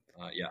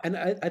 Yeah, and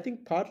I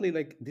think partly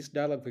like this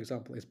dialogue, for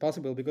example, is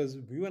possible because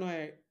you and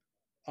I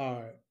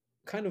are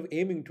kind of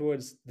aiming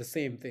towards the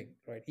same thing,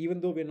 right?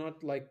 Even though we're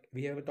not like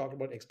we haven't talked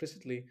about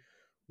explicitly,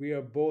 we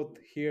are both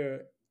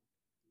here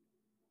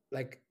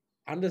like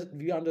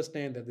we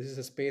understand that this is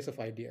a space of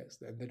ideas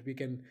and that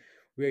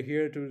we're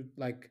here to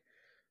like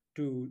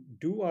to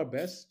do our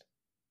best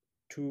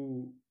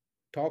to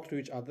talk to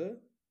each other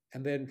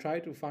and then try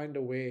to find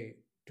a way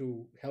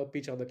to help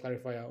each other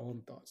clarify our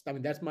own thoughts. I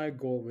mean, that's my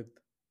goal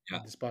yeah.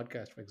 with this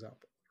podcast, for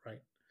example,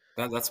 right?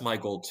 That's my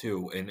goal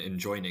too in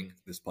joining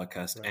this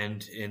podcast Right.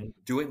 and in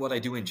doing what I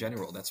do in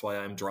general. That's why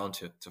I'm drawn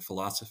to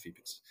philosophy,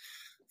 because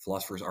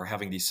philosophers are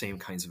having these same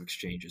kinds of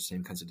exchanges,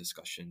 same kinds of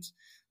discussions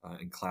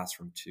in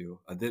classroom too.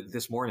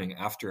 This morning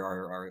after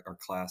our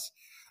class,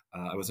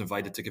 I was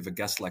invited to give a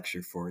guest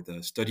lecture for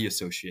the study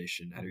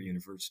association at our Mhm.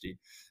 university,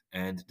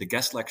 and the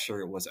guest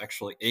lecture was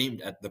actually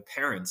aimed at the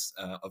parents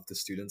of the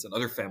students and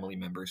other family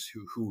members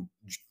who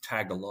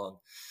tagged along.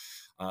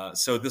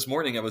 So this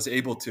morning, I was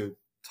able to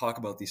talk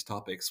about these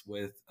topics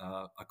with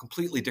a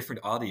completely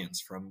different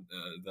audience from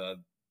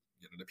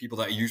the people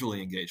that I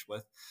usually engage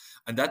with,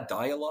 and that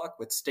dialogue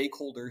with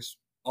stakeholders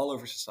all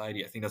over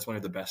society. I think that's one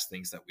of the best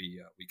things that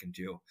we can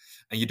do.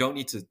 And you don't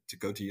need to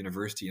go to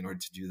university in order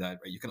to do that,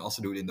 right? You can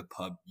also do it in the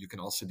pub. You can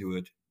also do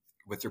it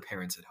with your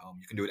parents at home.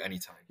 You can do it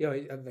anytime. Yeah,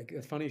 like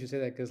it's funny you should say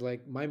that because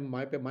like my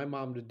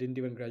mom didn't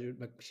even graduate.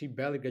 Like she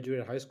barely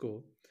graduated high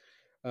school,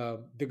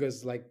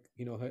 because like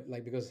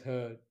because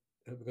her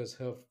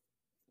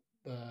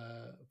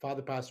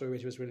father passed away when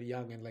she was really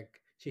young, and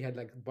like she had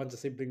like a bunch of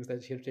siblings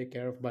that she had to take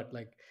care of. But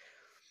like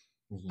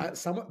Hmm.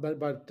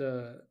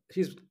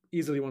 she's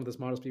easily one of the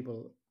smartest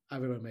people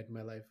I've ever met in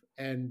my life,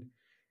 and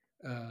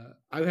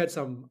I've had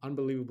some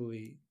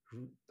unbelievably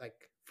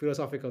like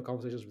philosophical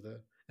conversations with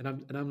her,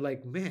 and I'm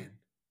like, man,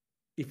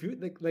 if you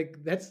like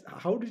that's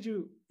how did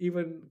you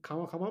even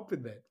come up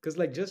with that? Because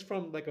like just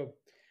from like a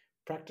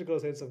practical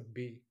sense of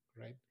being,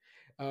 right?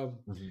 um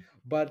Hmm.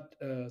 but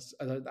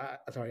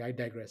sorry, I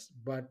digress.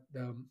 But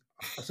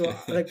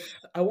like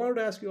I wanted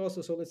to ask you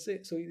also, so let's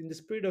say, so in the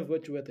spirit of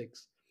virtue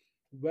ethics,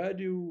 where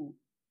do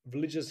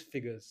religious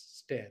figures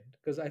stand?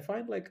 Because I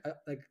find like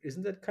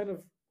isn't that kind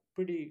of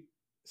pretty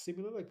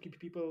similar? Like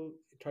people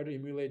try to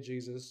emulate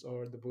Jesus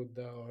or the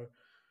Buddha or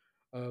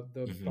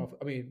the Hmm. prophet.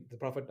 I mean, the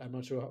prophet. I'm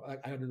not sure.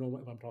 I don't know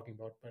what I'm talking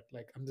about, but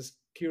like I'm just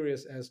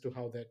curious as to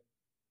how that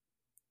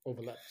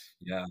overlaps.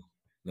 Yeah.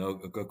 No,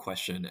 a good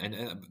question. And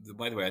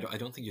by the way, I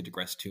don't think you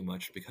digress too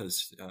much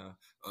because,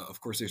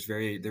 of course,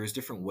 there's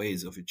different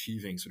ways of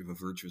achieving sort of a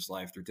virtuous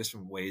life. There are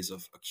different ways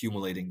of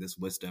accumulating this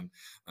wisdom,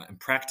 and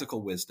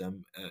practical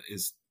wisdom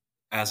is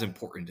as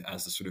important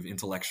as the sort of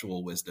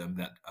intellectual wisdom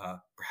that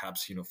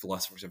perhaps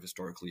philosophers have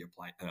historically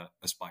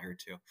aspired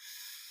to.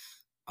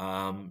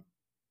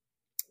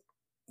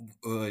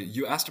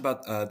 You asked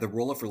about the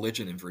role of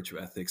religion in virtue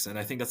ethics, and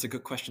I think that's a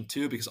good question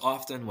too, because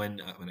often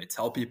when I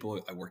tell people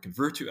I work in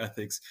virtue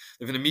ethics,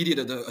 they have an immediate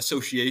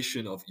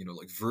association of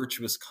like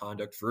virtuous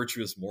conduct,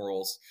 virtuous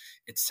morals.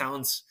 It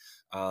sounds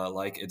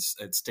like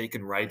it's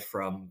taken right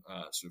from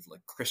sort of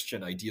like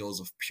Christian ideals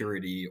of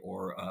purity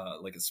or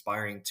like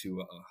aspiring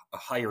to a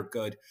higher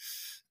good.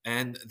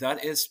 And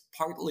that is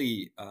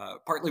partly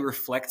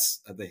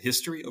reflects the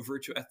history of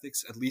virtue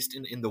ethics, at least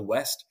in the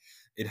West.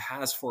 It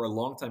has for a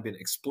long time been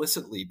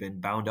explicitly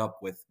been bound up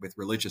with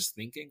religious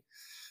thinking.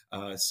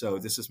 So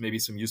this is maybe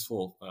some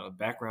useful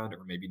background,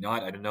 or maybe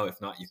not. I don't know.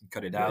 If not, you can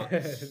cut it out.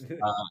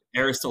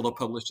 Aristotle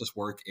published his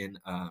work in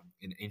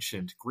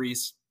ancient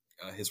Greece.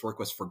 His work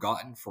was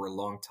forgotten for a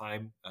long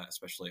time,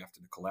 especially after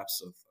the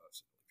collapse of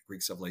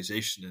Greek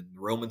civilization and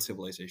Roman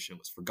civilization,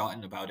 was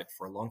forgotten about it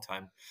for a long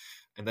time.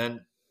 And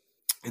then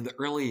in the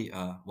early,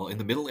 in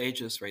the Middle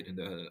Ages, right, in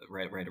the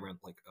right around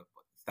like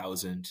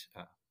 1000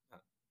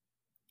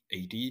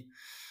 AD,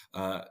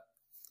 uh,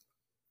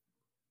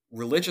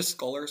 religious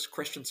scholars,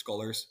 Christian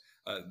scholars,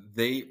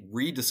 they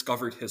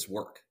rediscovered his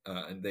work,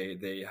 and they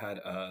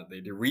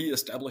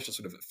reestablished a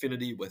sort of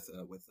affinity with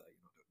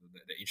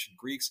the ancient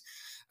Greeks,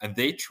 and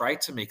they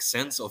tried to make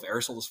sense of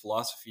Aristotle's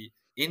philosophy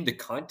in the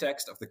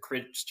context of the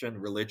Christian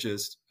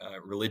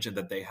religion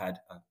that they had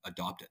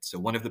adopted. So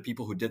one of the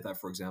people who did that,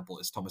 for example,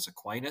 is Thomas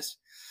Aquinas,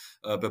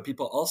 but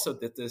people also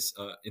did this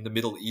in the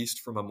Middle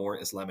East from a more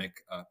Islamic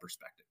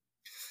perspective.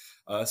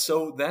 So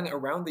then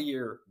around the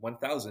year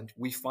 1000,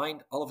 we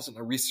find all of a sudden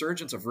a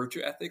resurgence of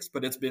virtue ethics,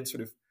 but it's been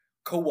sort of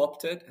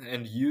co-opted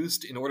and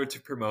used in order to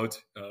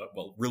promote,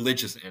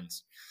 religious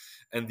ends.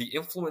 And the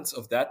influence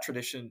of that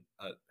tradition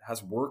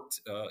has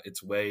worked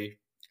its way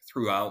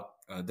throughout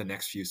the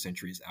next few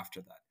centuries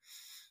after that.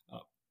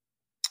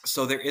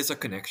 So there is a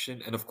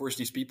connection, and of course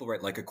these people,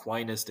 right, like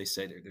Aquinas, they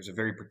say there's a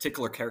very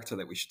particular character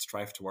that we should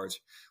strive towards,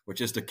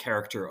 which is the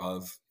character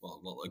of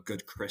a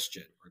good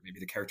Christian, or maybe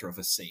the character of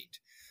a saint,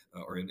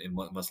 or in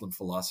Muslim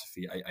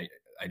philosophy.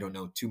 I don't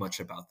know too much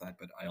about that,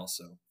 but I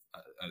also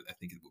I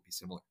think it would be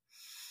similar.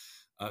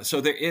 So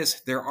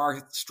there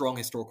are strong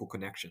historical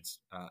connections,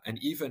 and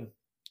even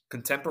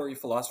contemporary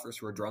philosophers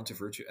who are drawn to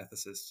virtue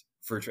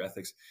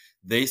ethics,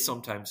 they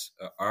sometimes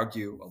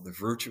argue, well, the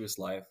virtuous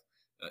life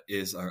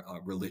is a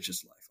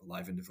religious life, a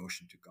life in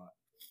devotion to God.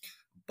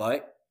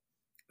 But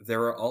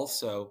there are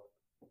also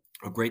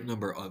a great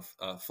number of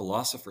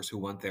philosophers who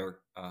want their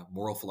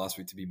moral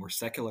philosophy to be more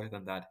secular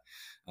than that,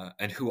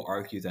 and who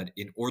argue that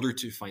in order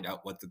to find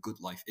out what the good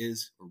life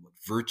is, or what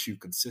virtue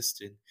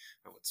consists in,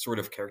 or what sort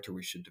of character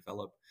we should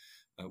develop,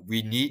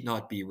 we need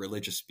not be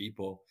religious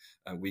people.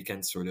 We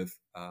can sort of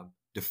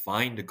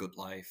define the good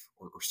life,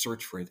 or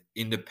search for it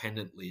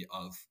independently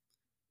of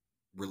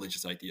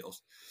religious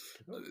ideals.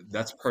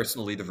 That's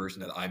personally the version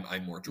that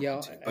I'm more drawn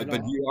Yeah, to. But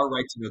and you are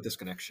right to note this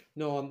connection.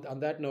 no, on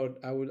that note,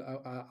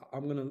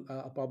 I'm gonna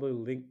I'll probably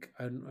link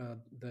and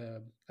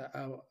the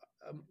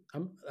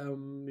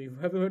you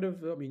have you heard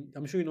of? I mean,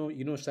 I'm sure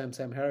you know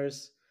Sam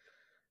Harris,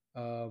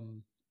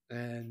 um,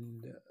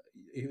 and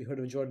you heard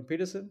of Jordan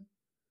Peterson.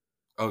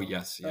 Oh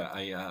yes, Uh,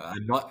 yeah.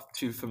 I'm not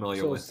too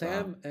familiar so with.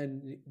 Sam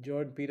and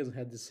Jordan Peterson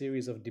had this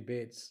series of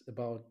debates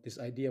about this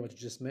idea what you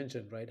just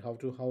mentioned, right? How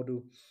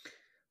to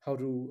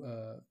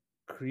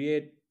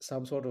create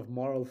some sort of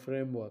moral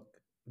framework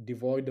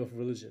devoid of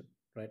religion,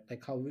 right?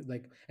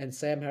 Like and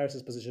Sam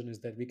Harris's position is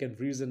that we can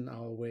reason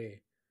our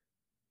way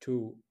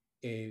to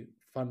a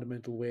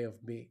fundamental way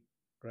of being,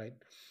 right?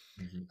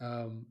 Mhm.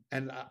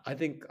 And I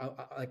think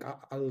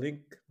I'll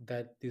link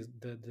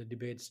the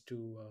debates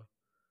to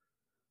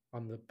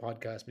on the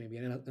podcast maybe,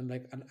 and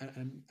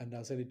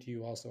I'll send it to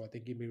you also. I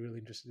think you'd be really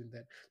interested in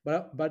that.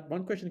 But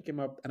one question came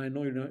up, and I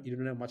know you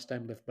don't have much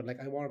time left, but like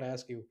I wanted to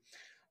ask you,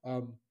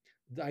 um,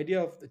 the idea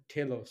of the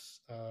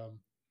telos,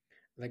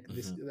 like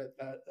this, Mhm.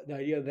 the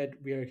idea that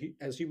we are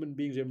as human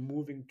beings are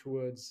moving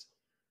towards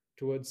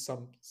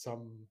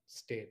some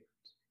state,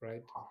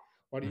 right?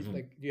 What do you Mhm.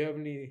 like? Do you have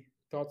any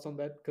thoughts on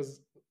that?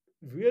 Because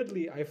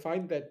weirdly, I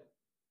find that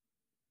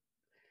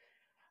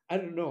I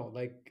don't know,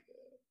 like.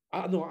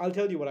 No, I'll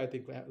tell you what I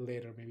think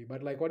later, maybe.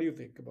 But like, what do you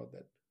think about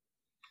that?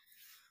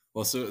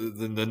 Well, so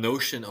the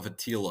notion of a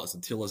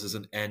telos is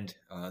an end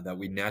that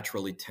we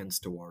naturally tend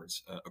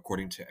towards,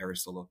 according to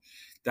Aristotle.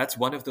 That's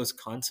one of those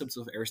concepts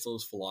of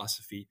Aristotle's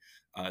philosophy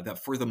that,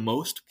 for the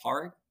most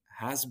part,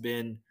 has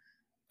been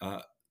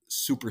uh,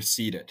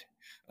 superseded.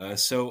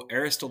 So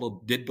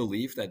Aristotle did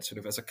believe that, sort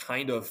of as a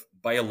kind of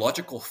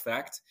biological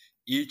fact,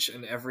 each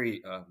and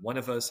every one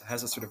of us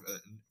has a sort of a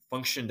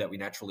function that we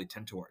naturally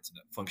tend towards. And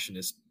that function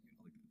is,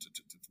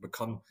 to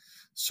become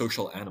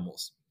social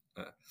animals.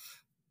 Uh,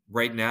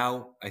 right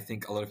now, I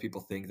think a lot of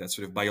people think that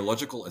sort of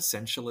biological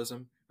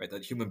essentialism, right,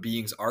 that human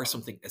beings are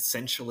something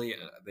essentially,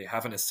 they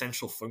have an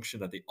essential function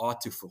that they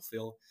ought to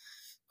fulfill.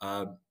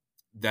 Um,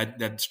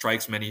 that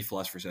strikes many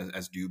philosophers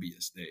as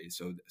dubious.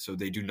 So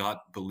they do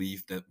not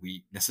believe that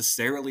we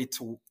necessarily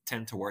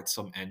tend towards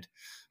some end,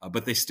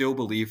 but they still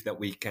believe that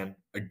we can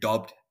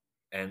adopt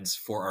ends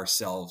for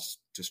ourselves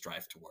to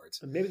strive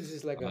towards. And maybe this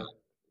is like Uh,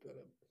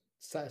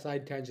 a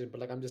side tangent, but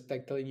like I'm just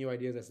like telling you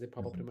ideas as they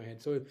pop up in mhm, my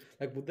head. So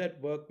like, would that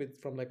work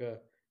with from like a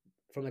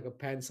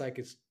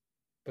panpsychist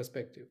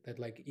perspective that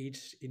like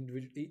each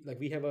individual, like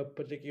we have a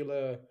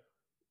particular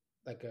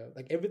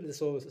like everything.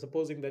 So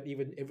supposing that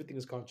even everything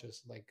is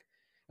conscious, like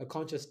a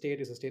conscious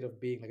state is a state of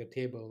being, like a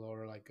table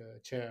or like a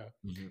chair,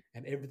 mhm.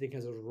 and everything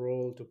has a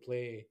role to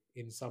play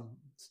in some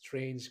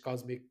strange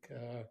cosmic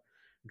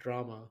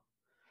drama.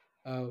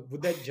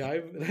 Would that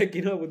jive? Like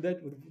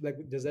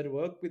like does that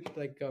work with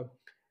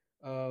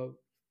uh,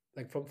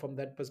 like from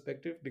that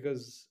perspective?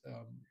 Because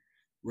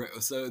Right.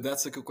 So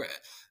that's a good question.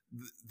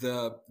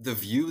 The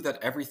view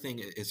that everything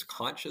is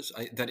conscious,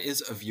 that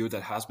is a view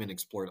that has been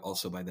explored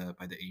also by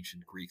the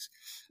ancient Greeks,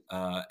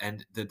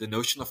 and the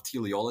notion of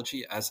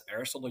teleology, as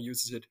Aristotle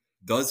uses it,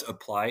 does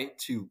apply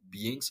to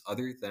beings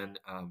other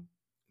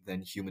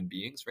than human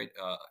beings, right?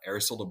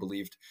 Aristotle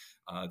believed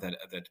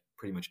that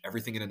pretty much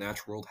everything in the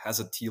natural world has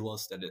a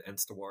telos that it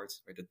ends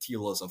towards, right? The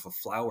telos of a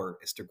flower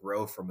is to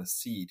grow from a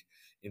seed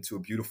into a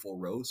beautiful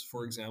rose,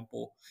 for Mhm.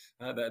 example.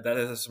 That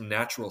has some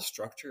natural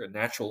structure, a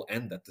natural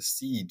end that the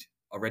seed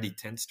already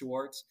tends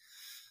towards.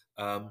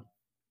 Um,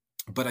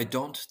 but I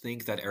don't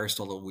think that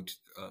Aristotle would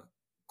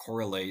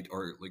correlate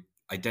or like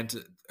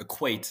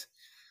equate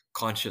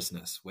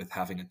consciousness with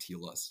having a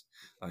telos.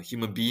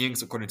 Human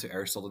beings, according to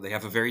Aristotle, they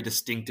have a very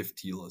distinctive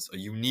telos, a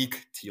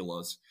unique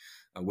telos,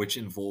 which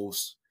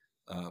involves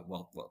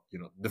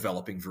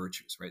developing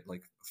virtues, right?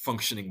 Like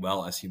functioning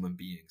well as human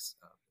beings,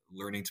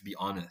 learning to be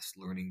honest,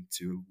 learning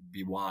to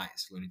be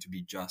wise, learning to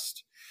be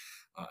just,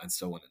 and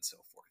so on and so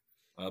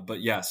forth.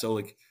 But yeah, so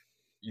like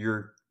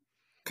you're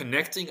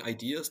connecting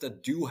ideas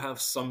that do have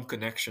some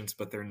connections,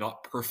 but they're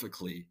not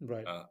perfectly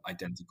Right.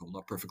 identical,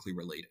 not perfectly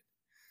related.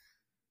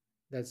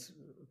 That's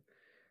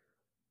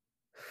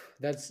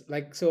that's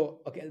like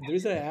so. Okay, the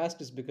reason I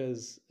asked is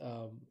because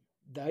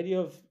the idea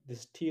of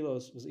this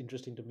telos was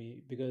interesting to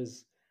me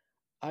because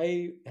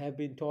I have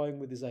been toying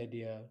with this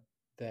idea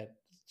that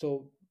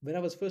so when I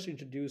was first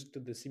introduced to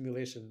the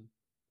simulation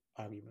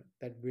argument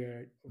that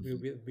Hmm.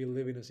 we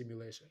live in a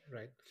simulation,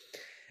 right?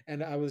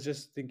 And I was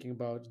just thinking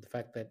about the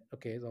fact that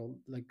okay, so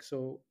like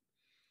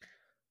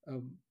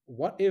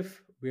what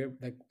if we're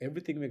like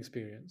everything we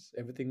experience,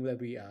 everything that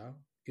we are,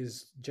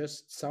 is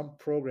just some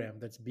program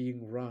that's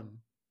being run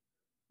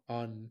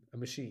on a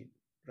machine,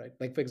 right?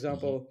 Like for Hmm.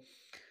 example,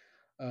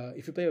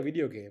 if you play a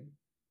video game,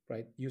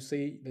 right? You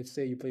say, let's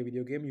say you play a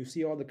video game, you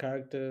see all the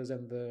characters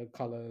and the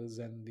colors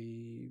and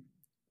the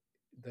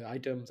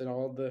items and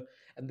all the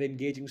and the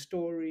engaging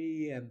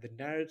story and the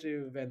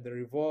narrative and the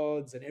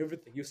rewards and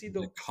everything. You see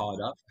the Get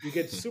caught up. you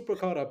get super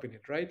caught up in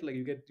it, right? Like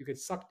you get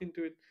sucked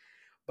into it,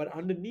 but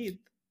underneath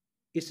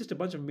it's just a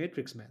bunch of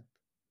matrix math,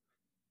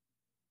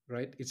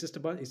 right? It's just a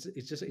bunch.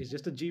 It's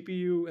just a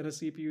GPU and a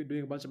CPU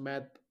doing a bunch of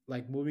math,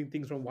 like moving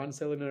things from one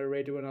cell in an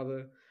array to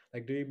another,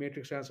 like doing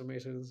matrix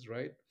transformations,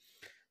 right?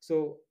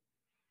 So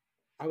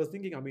I was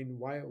thinking, I mean,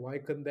 why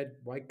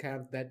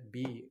can't that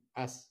be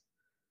us,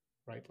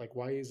 right? Like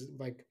why is it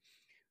like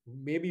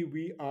maybe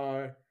we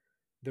are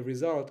the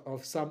result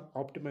of some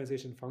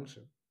optimization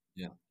function,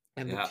 Yeah,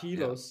 and the yeah,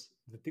 yeah. telos,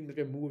 the thing that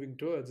we're moving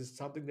towards, is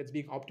something that's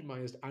being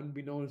optimized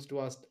unbeknownst to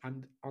us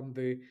and on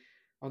the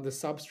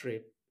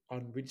substrate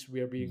on which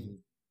we are being Hmm.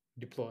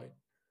 deployed,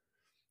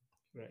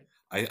 right?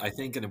 I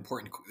think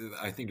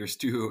I think there's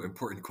two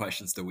important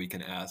questions that we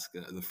can ask.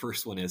 The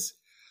first one is,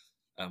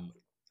 um,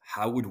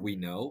 how would we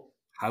know?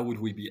 How would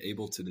we be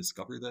able to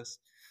discover this?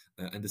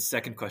 And the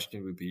second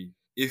question would be,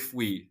 if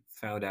we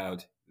found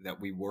out that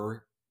we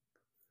were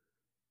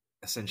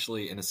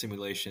essentially in a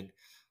simulation,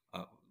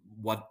 uh,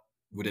 what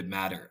would it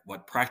matter?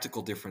 What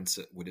practical difference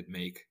would it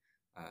make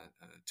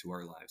to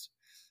our lives?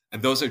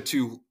 And those are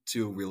two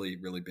really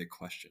big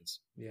questions.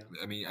 Yeah.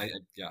 I mean,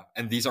 yeah,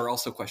 and these are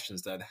also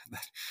questions that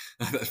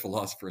that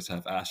philosophers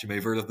have asked. You may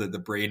have heard of the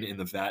brain in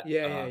the vat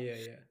Yeah, yeah, yeah,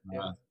 yeah, yeah.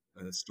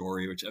 uh,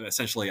 story, which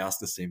essentially asks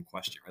the same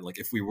question, right? Like,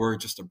 if we were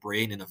just a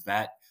brain in a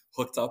vat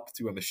hooked up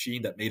to a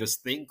machine that made us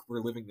think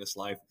we're living this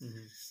life,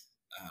 Hmm.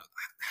 uh,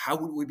 how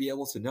would we be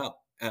able to know?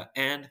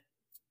 And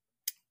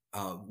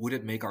would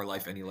it make our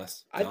life any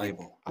less I think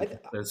valuable with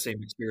the same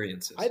I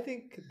experiences?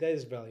 think there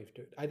is value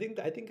to it. I think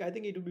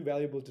it would be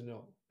valuable to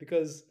know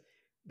because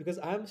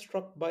I'm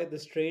struck by the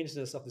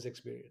strangeness of this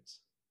experience.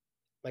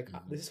 Like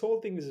Hmm. this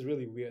whole thing is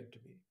really weird to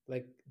me.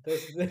 Like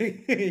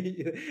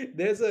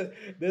there's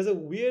there's a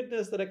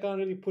weirdness that I can't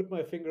really put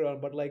my finger on,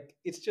 but like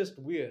it's just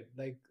weird.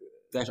 Like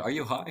Dash, are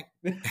you high?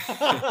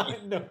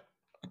 no.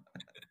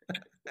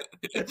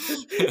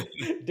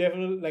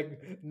 Definitely,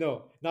 like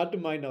no, not to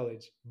my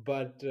knowledge,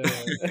 but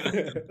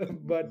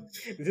but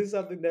this is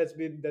something that's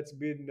been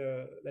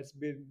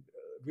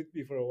with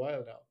me for a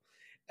while now,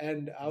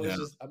 and I was Yeah.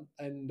 just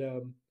and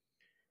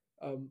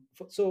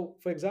so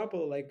for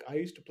example, like I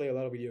used to play a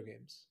lot of video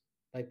games,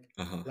 like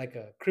Uh-huh. like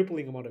a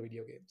crippling amount of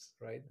video games,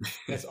 right?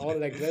 That's all.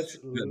 Like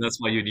That's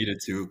why you needed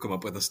to come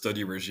up with a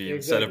study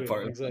regime, set exactly,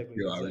 apart a exactly,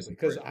 few hours exactly.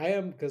 for Because it.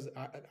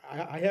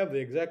 I have the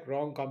exact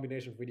wrong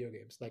combination of video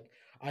games. Like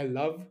I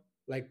love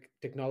like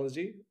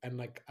technology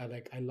and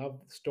I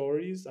love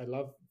stories. I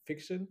love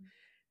fiction,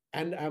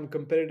 and I'm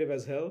competitive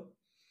as hell.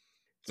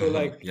 So Uh-huh.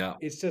 like Yeah.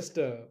 it's just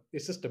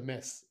a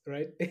mess,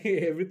 right?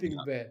 Everything's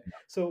Yeah. bad.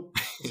 So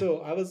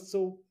I was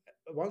so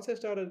once I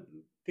started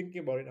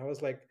thinking about it, I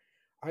was like,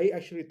 I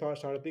actually thought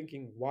started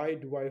thinking, why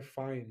do I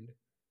find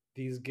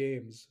these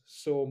games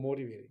so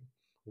motivating?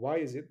 Why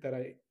is it that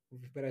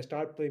when I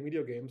start playing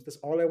video games, that's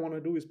all I want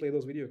to do is play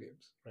those video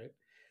games, right?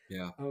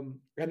 Yeah.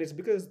 And it's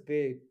because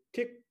they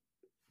tick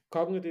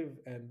cognitive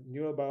and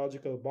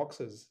neurobiological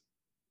boxes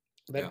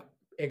Yeah. that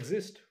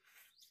exist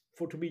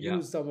for to be Yeah.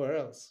 used somewhere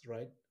else,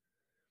 right?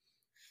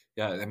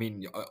 Yeah, I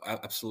mean,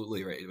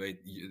 absolutely right. Right,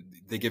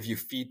 they give you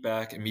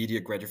feedback,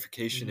 immediate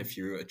gratification Hmm. if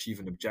you achieve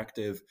an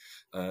objective.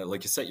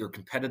 Like you said, you're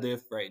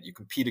competitive, right? You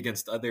compete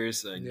against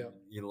others, and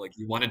Yeah. like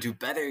you want to do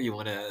better. You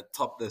want to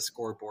top the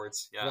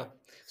scoreboards. Yeah, Right.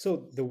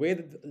 So the way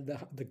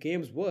that the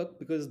games work,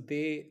 because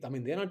I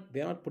mean, they're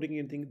not putting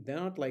anything, they're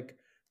not like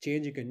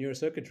changing a neural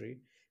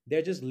circuitry.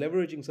 They're just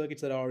leveraging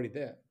circuits that are already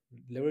there,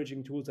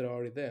 leveraging tools that are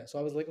already there. So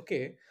I was like,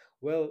 okay,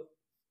 well,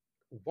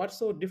 what's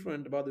so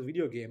different about the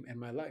video game and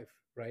my life,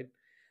 right?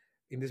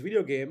 In this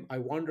video game, I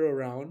wander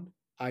around,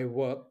 I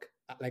work,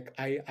 like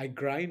I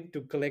grind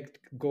to collect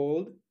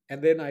gold,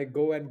 and then I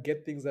go and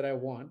get things that I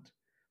want,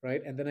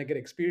 right? And then I get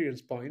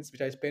experience points,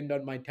 which I spend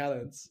on my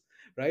talents,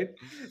 right?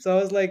 So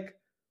I was like,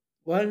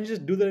 why don't you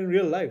just do that in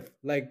real life?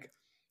 Like,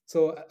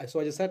 so I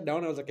just sat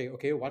down. I was like,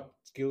 okay, what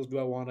skills do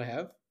I want to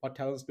have? What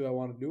talents do I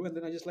want to do? And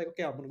then I just like,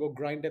 okay, I'm gonna go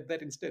grind at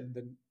that instead.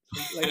 Then,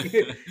 so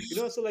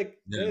like, so like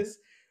yeah. there's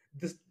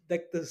this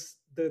like this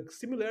the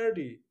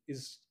similarity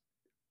is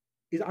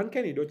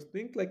uncanny, don't you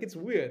think? Like it's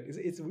weird.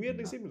 It's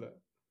weirdly Yeah. similar.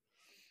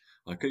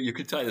 You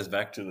could tie this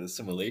back to the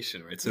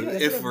simulation, right? So Yeah,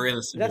 if we're in a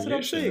that's what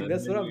I'm simulation, saying.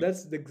 then maybe,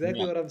 That's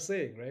exactly yeah. what I'm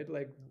saying, right?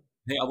 Like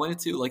Hey, I wanted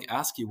to like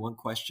ask you one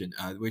question,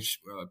 which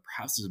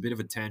perhaps is a bit of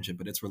a tangent,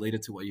 but it's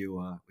related to what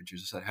you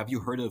just said. Have you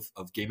heard of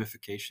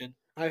gamification?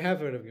 I have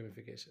heard of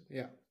gamification.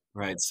 Yeah.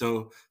 Right.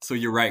 So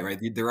you're right. Right.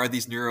 There are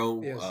these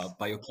neuro Yes.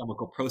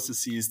 biochemical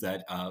processes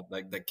that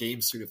like that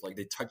games sort of like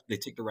they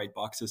tick the right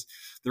boxes.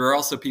 There are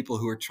also people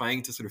who are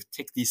trying to sort of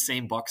tick these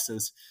same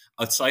boxes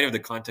outside of the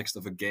context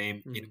of a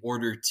game in Hmm.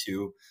 order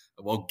to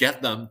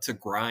get them to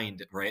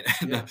grind, right,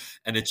 Yeah.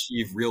 and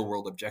achieve real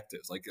world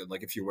objectives. Like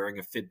if you're wearing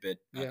a Fitbit,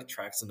 Yeah. it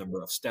tracks the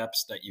number of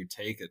steps that you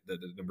take,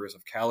 the numbers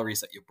of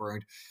calories that you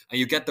burned, and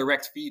you get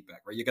direct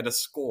feedback. Right. You get a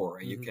score,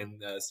 and you Hmm.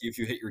 can see if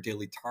you hit your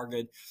daily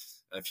target.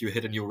 If you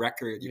hit a new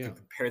record, you Yeah. can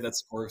compare that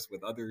scores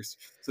with others.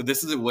 So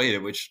this is a way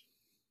in which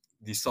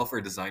these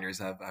software designers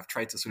have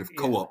tried to sort of Yeah.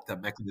 co-opt that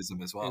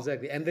mechanism as well.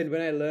 Exactly. And then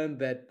when I learned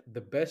that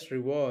the best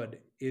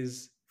reward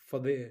is for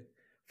the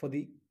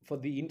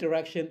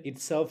interaction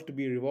itself to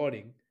be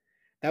rewarding,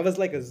 that was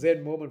like a Mhm.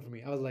 zen moment for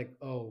me. I was like,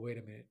 oh, wait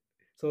a minute.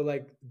 So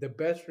like the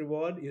best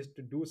reward is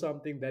to do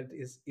something that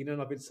is in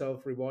and of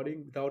itself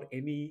rewarding without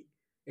any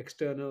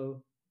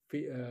external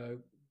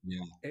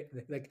Yeah,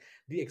 like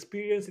the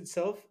experience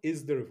itself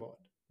is the reward,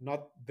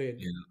 not the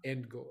yeah.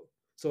 end goal.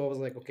 So I was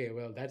like, okay,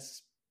 well,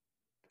 that's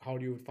how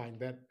do you find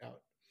that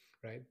out,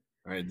 right?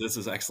 All right, this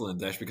is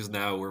excellent, Dash, because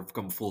now we've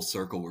come full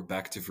circle. We're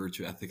back to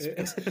virtue ethics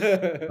because,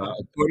 Yeah,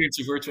 according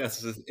to virtue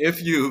ethics,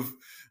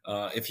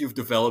 if you've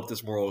developed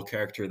this moral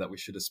character that we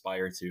should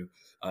aspire to,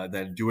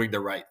 then doing the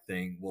right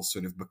thing will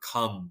sort of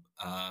become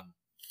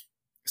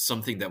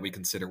something that we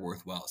consider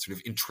worthwhile, sort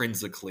of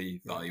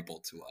intrinsically valuable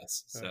to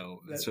us. all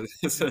right. So,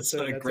 That so that's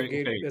a great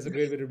way. that's a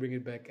great way to bring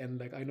it back. And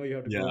like I know you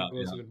have to Yeah, go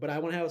yeah. soon, but I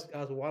want to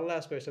ask one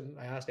last question.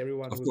 I asked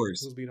everyone Of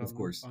course, who's been of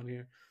course. on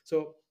here.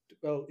 So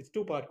well, it's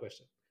two-part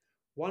question.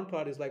 One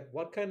part is like,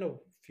 what kind of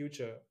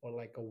future or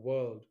like a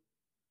world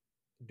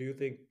do you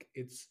think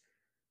it's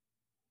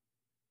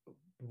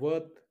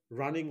worth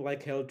running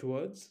like hell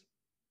towards,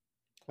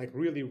 like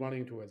really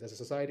running towards as a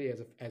society, as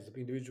an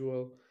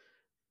individual,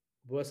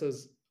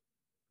 versus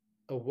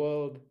a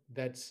world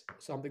that's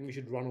something we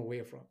should run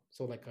away from?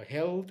 So like a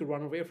hell to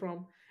run away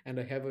from and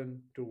a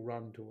heaven to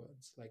run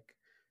towards. Like,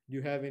 do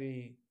you have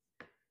any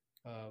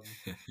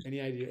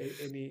idea,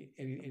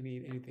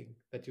 anything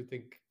that you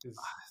think is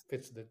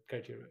fits the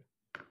criteria?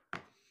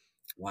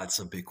 Well, that's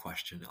a big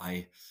question.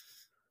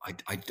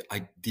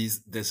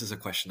 This is a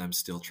question I'm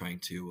still trying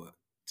to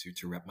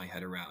wrap my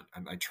head around.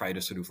 I try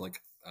to sort of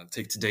like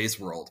take today's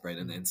world, right,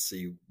 Mhm. and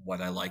see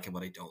what I like and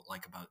what I don't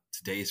like about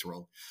today's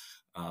world.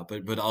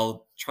 But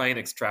I'll try and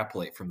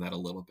extrapolate from that a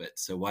little bit.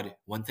 So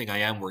one thing I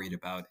am worried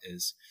about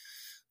is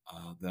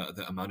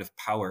the amount of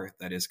power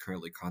that is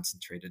currently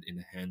concentrated in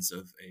the hands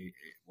of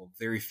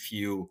very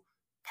few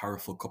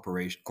powerful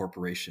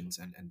corporations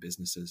and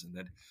businesses, and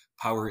that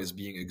power is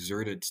being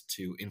exerted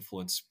to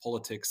influence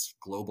politics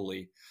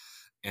globally.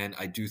 And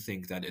I do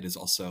think that it is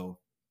also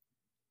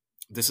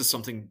this is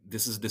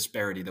a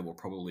disparity that will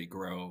probably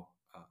grow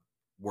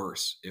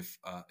worse if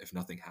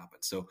nothing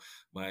happens. So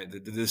the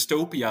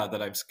dystopia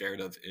that I'm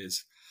scared of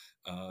is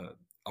uh,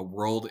 a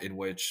world in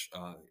which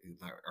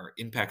our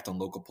impact on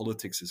local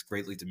politics is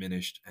greatly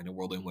diminished, and a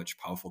world in which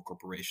powerful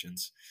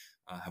corporations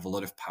have a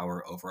lot of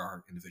power over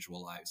our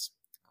individual lives.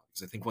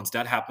 Because I think once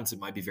that happens, it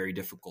might be very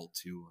difficult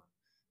to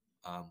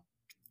um,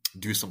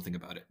 do something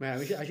about it. Man,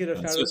 I should have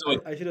So, started.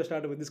 so I should have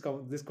started with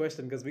this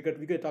question because we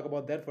could talk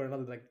about that for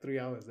another like 3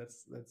 hours.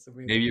 That's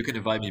maybe amazing. you can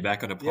invite me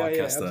back on a Yeah,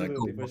 podcast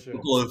absolutely, for sure,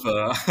 couple of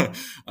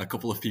a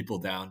couple of people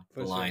down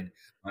the for sure. line.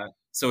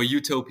 So a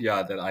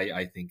utopia that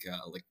I think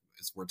like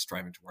is worth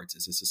striving towards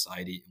is a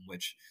society in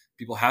which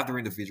people have their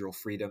individual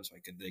freedoms.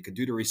 They can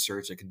do the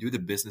research, they can do the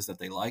business that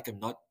they like. I'm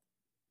not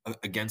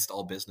against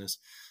all business,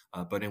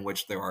 but in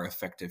which there are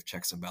effective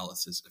checks and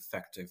balances,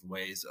 effective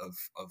ways of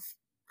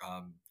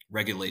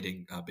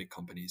regulating big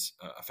companies,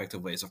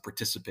 effective ways of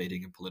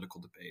participating in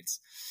political debates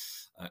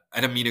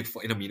in a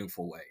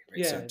meaningful way,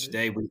 right? So Yeah,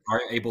 today we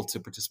are able to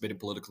participate in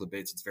political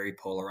debates. It's very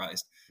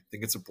polarized. I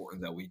think it's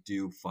important that we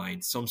do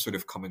find some sort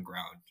of common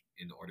ground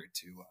in order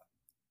to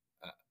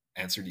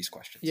answer these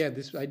questions. yeah,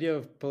 this idea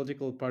of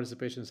political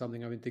participation is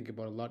something I've been thinking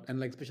about a lot, and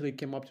like especially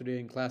came up today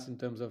in class in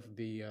terms of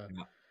Yeah.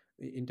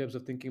 in terms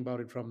of thinking about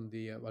it from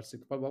the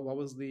what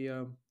was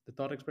the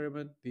thought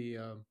experiment, the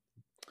uh,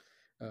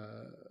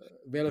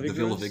 veil of The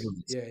Veil of ignorance.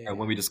 Ignorance. Yeah, yeah, And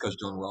when yeah, we discussed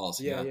John Rawls,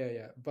 yeah, yeah, yeah,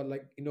 yeah. But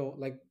like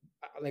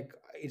like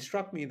it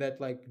struck me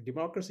that like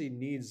democracy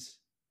needs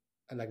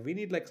like we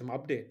need like some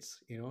updates,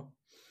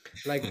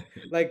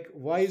 like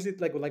why is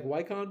it like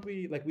why can't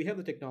we like we have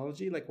the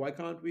technology, like why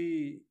can't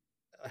we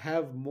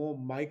have more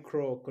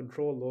micro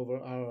control over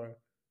our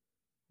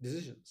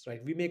decisions,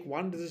 right? We make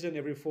one decision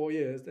every 4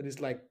 years and it's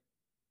like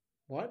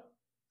what,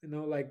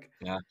 like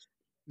yeah.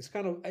 it's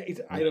kind of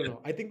I don't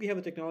know, I think we have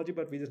the technology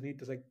but we just need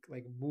to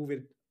like move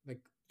it, like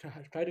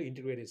try to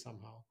integrate it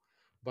somehow,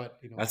 but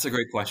That's a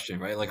great question,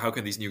 right? Like, how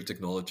can these new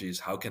technologies,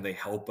 how can they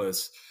help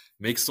us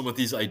make some of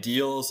these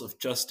ideals of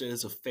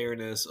justice, of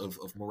fairness, of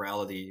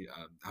morality,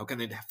 how can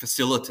they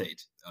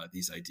facilitate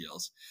these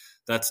ideals?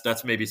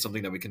 That's maybe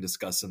something that we can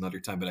discuss another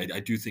time, but I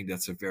do think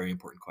that's a very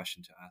important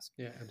question to ask.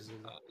 yeah,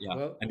 absolutely. Yeah,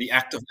 Well, and the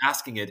act of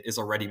asking it is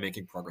already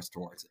making progress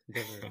towards it.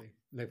 definitely.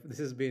 Like this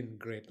has been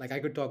great. Like I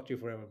could talk to you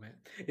forever, man.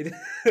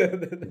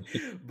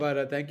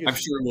 But thank you. I'm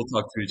sure we'll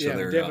talk to each Yeah,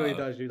 other. definitely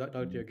talk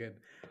to you again.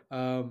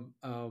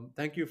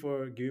 Thank you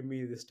for giving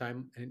me this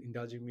time and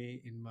indulging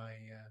me in my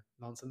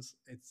nonsense.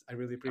 I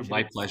really appreciate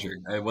My it. pleasure.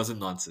 It wasn't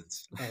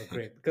nonsense. Oh,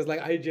 great. Because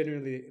like I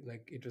genuinely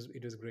like it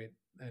was great.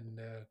 And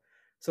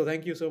so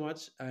thank you so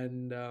much.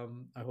 And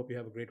I hope you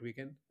have a great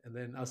weekend. And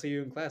then I'll see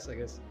you in class, I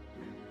guess.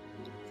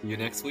 See you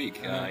next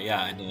week. All right.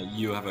 Yeah, and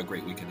you have a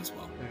great weekend as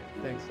well. All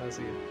right. Thanks. I'll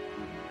see you.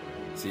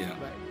 See ya.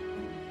 Bye.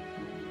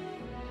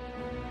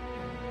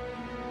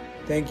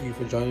 Thank you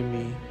for joining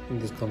me in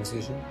this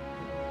conversation.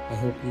 I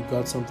hope you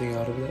got something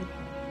out of it.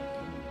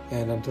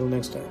 And until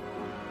next time.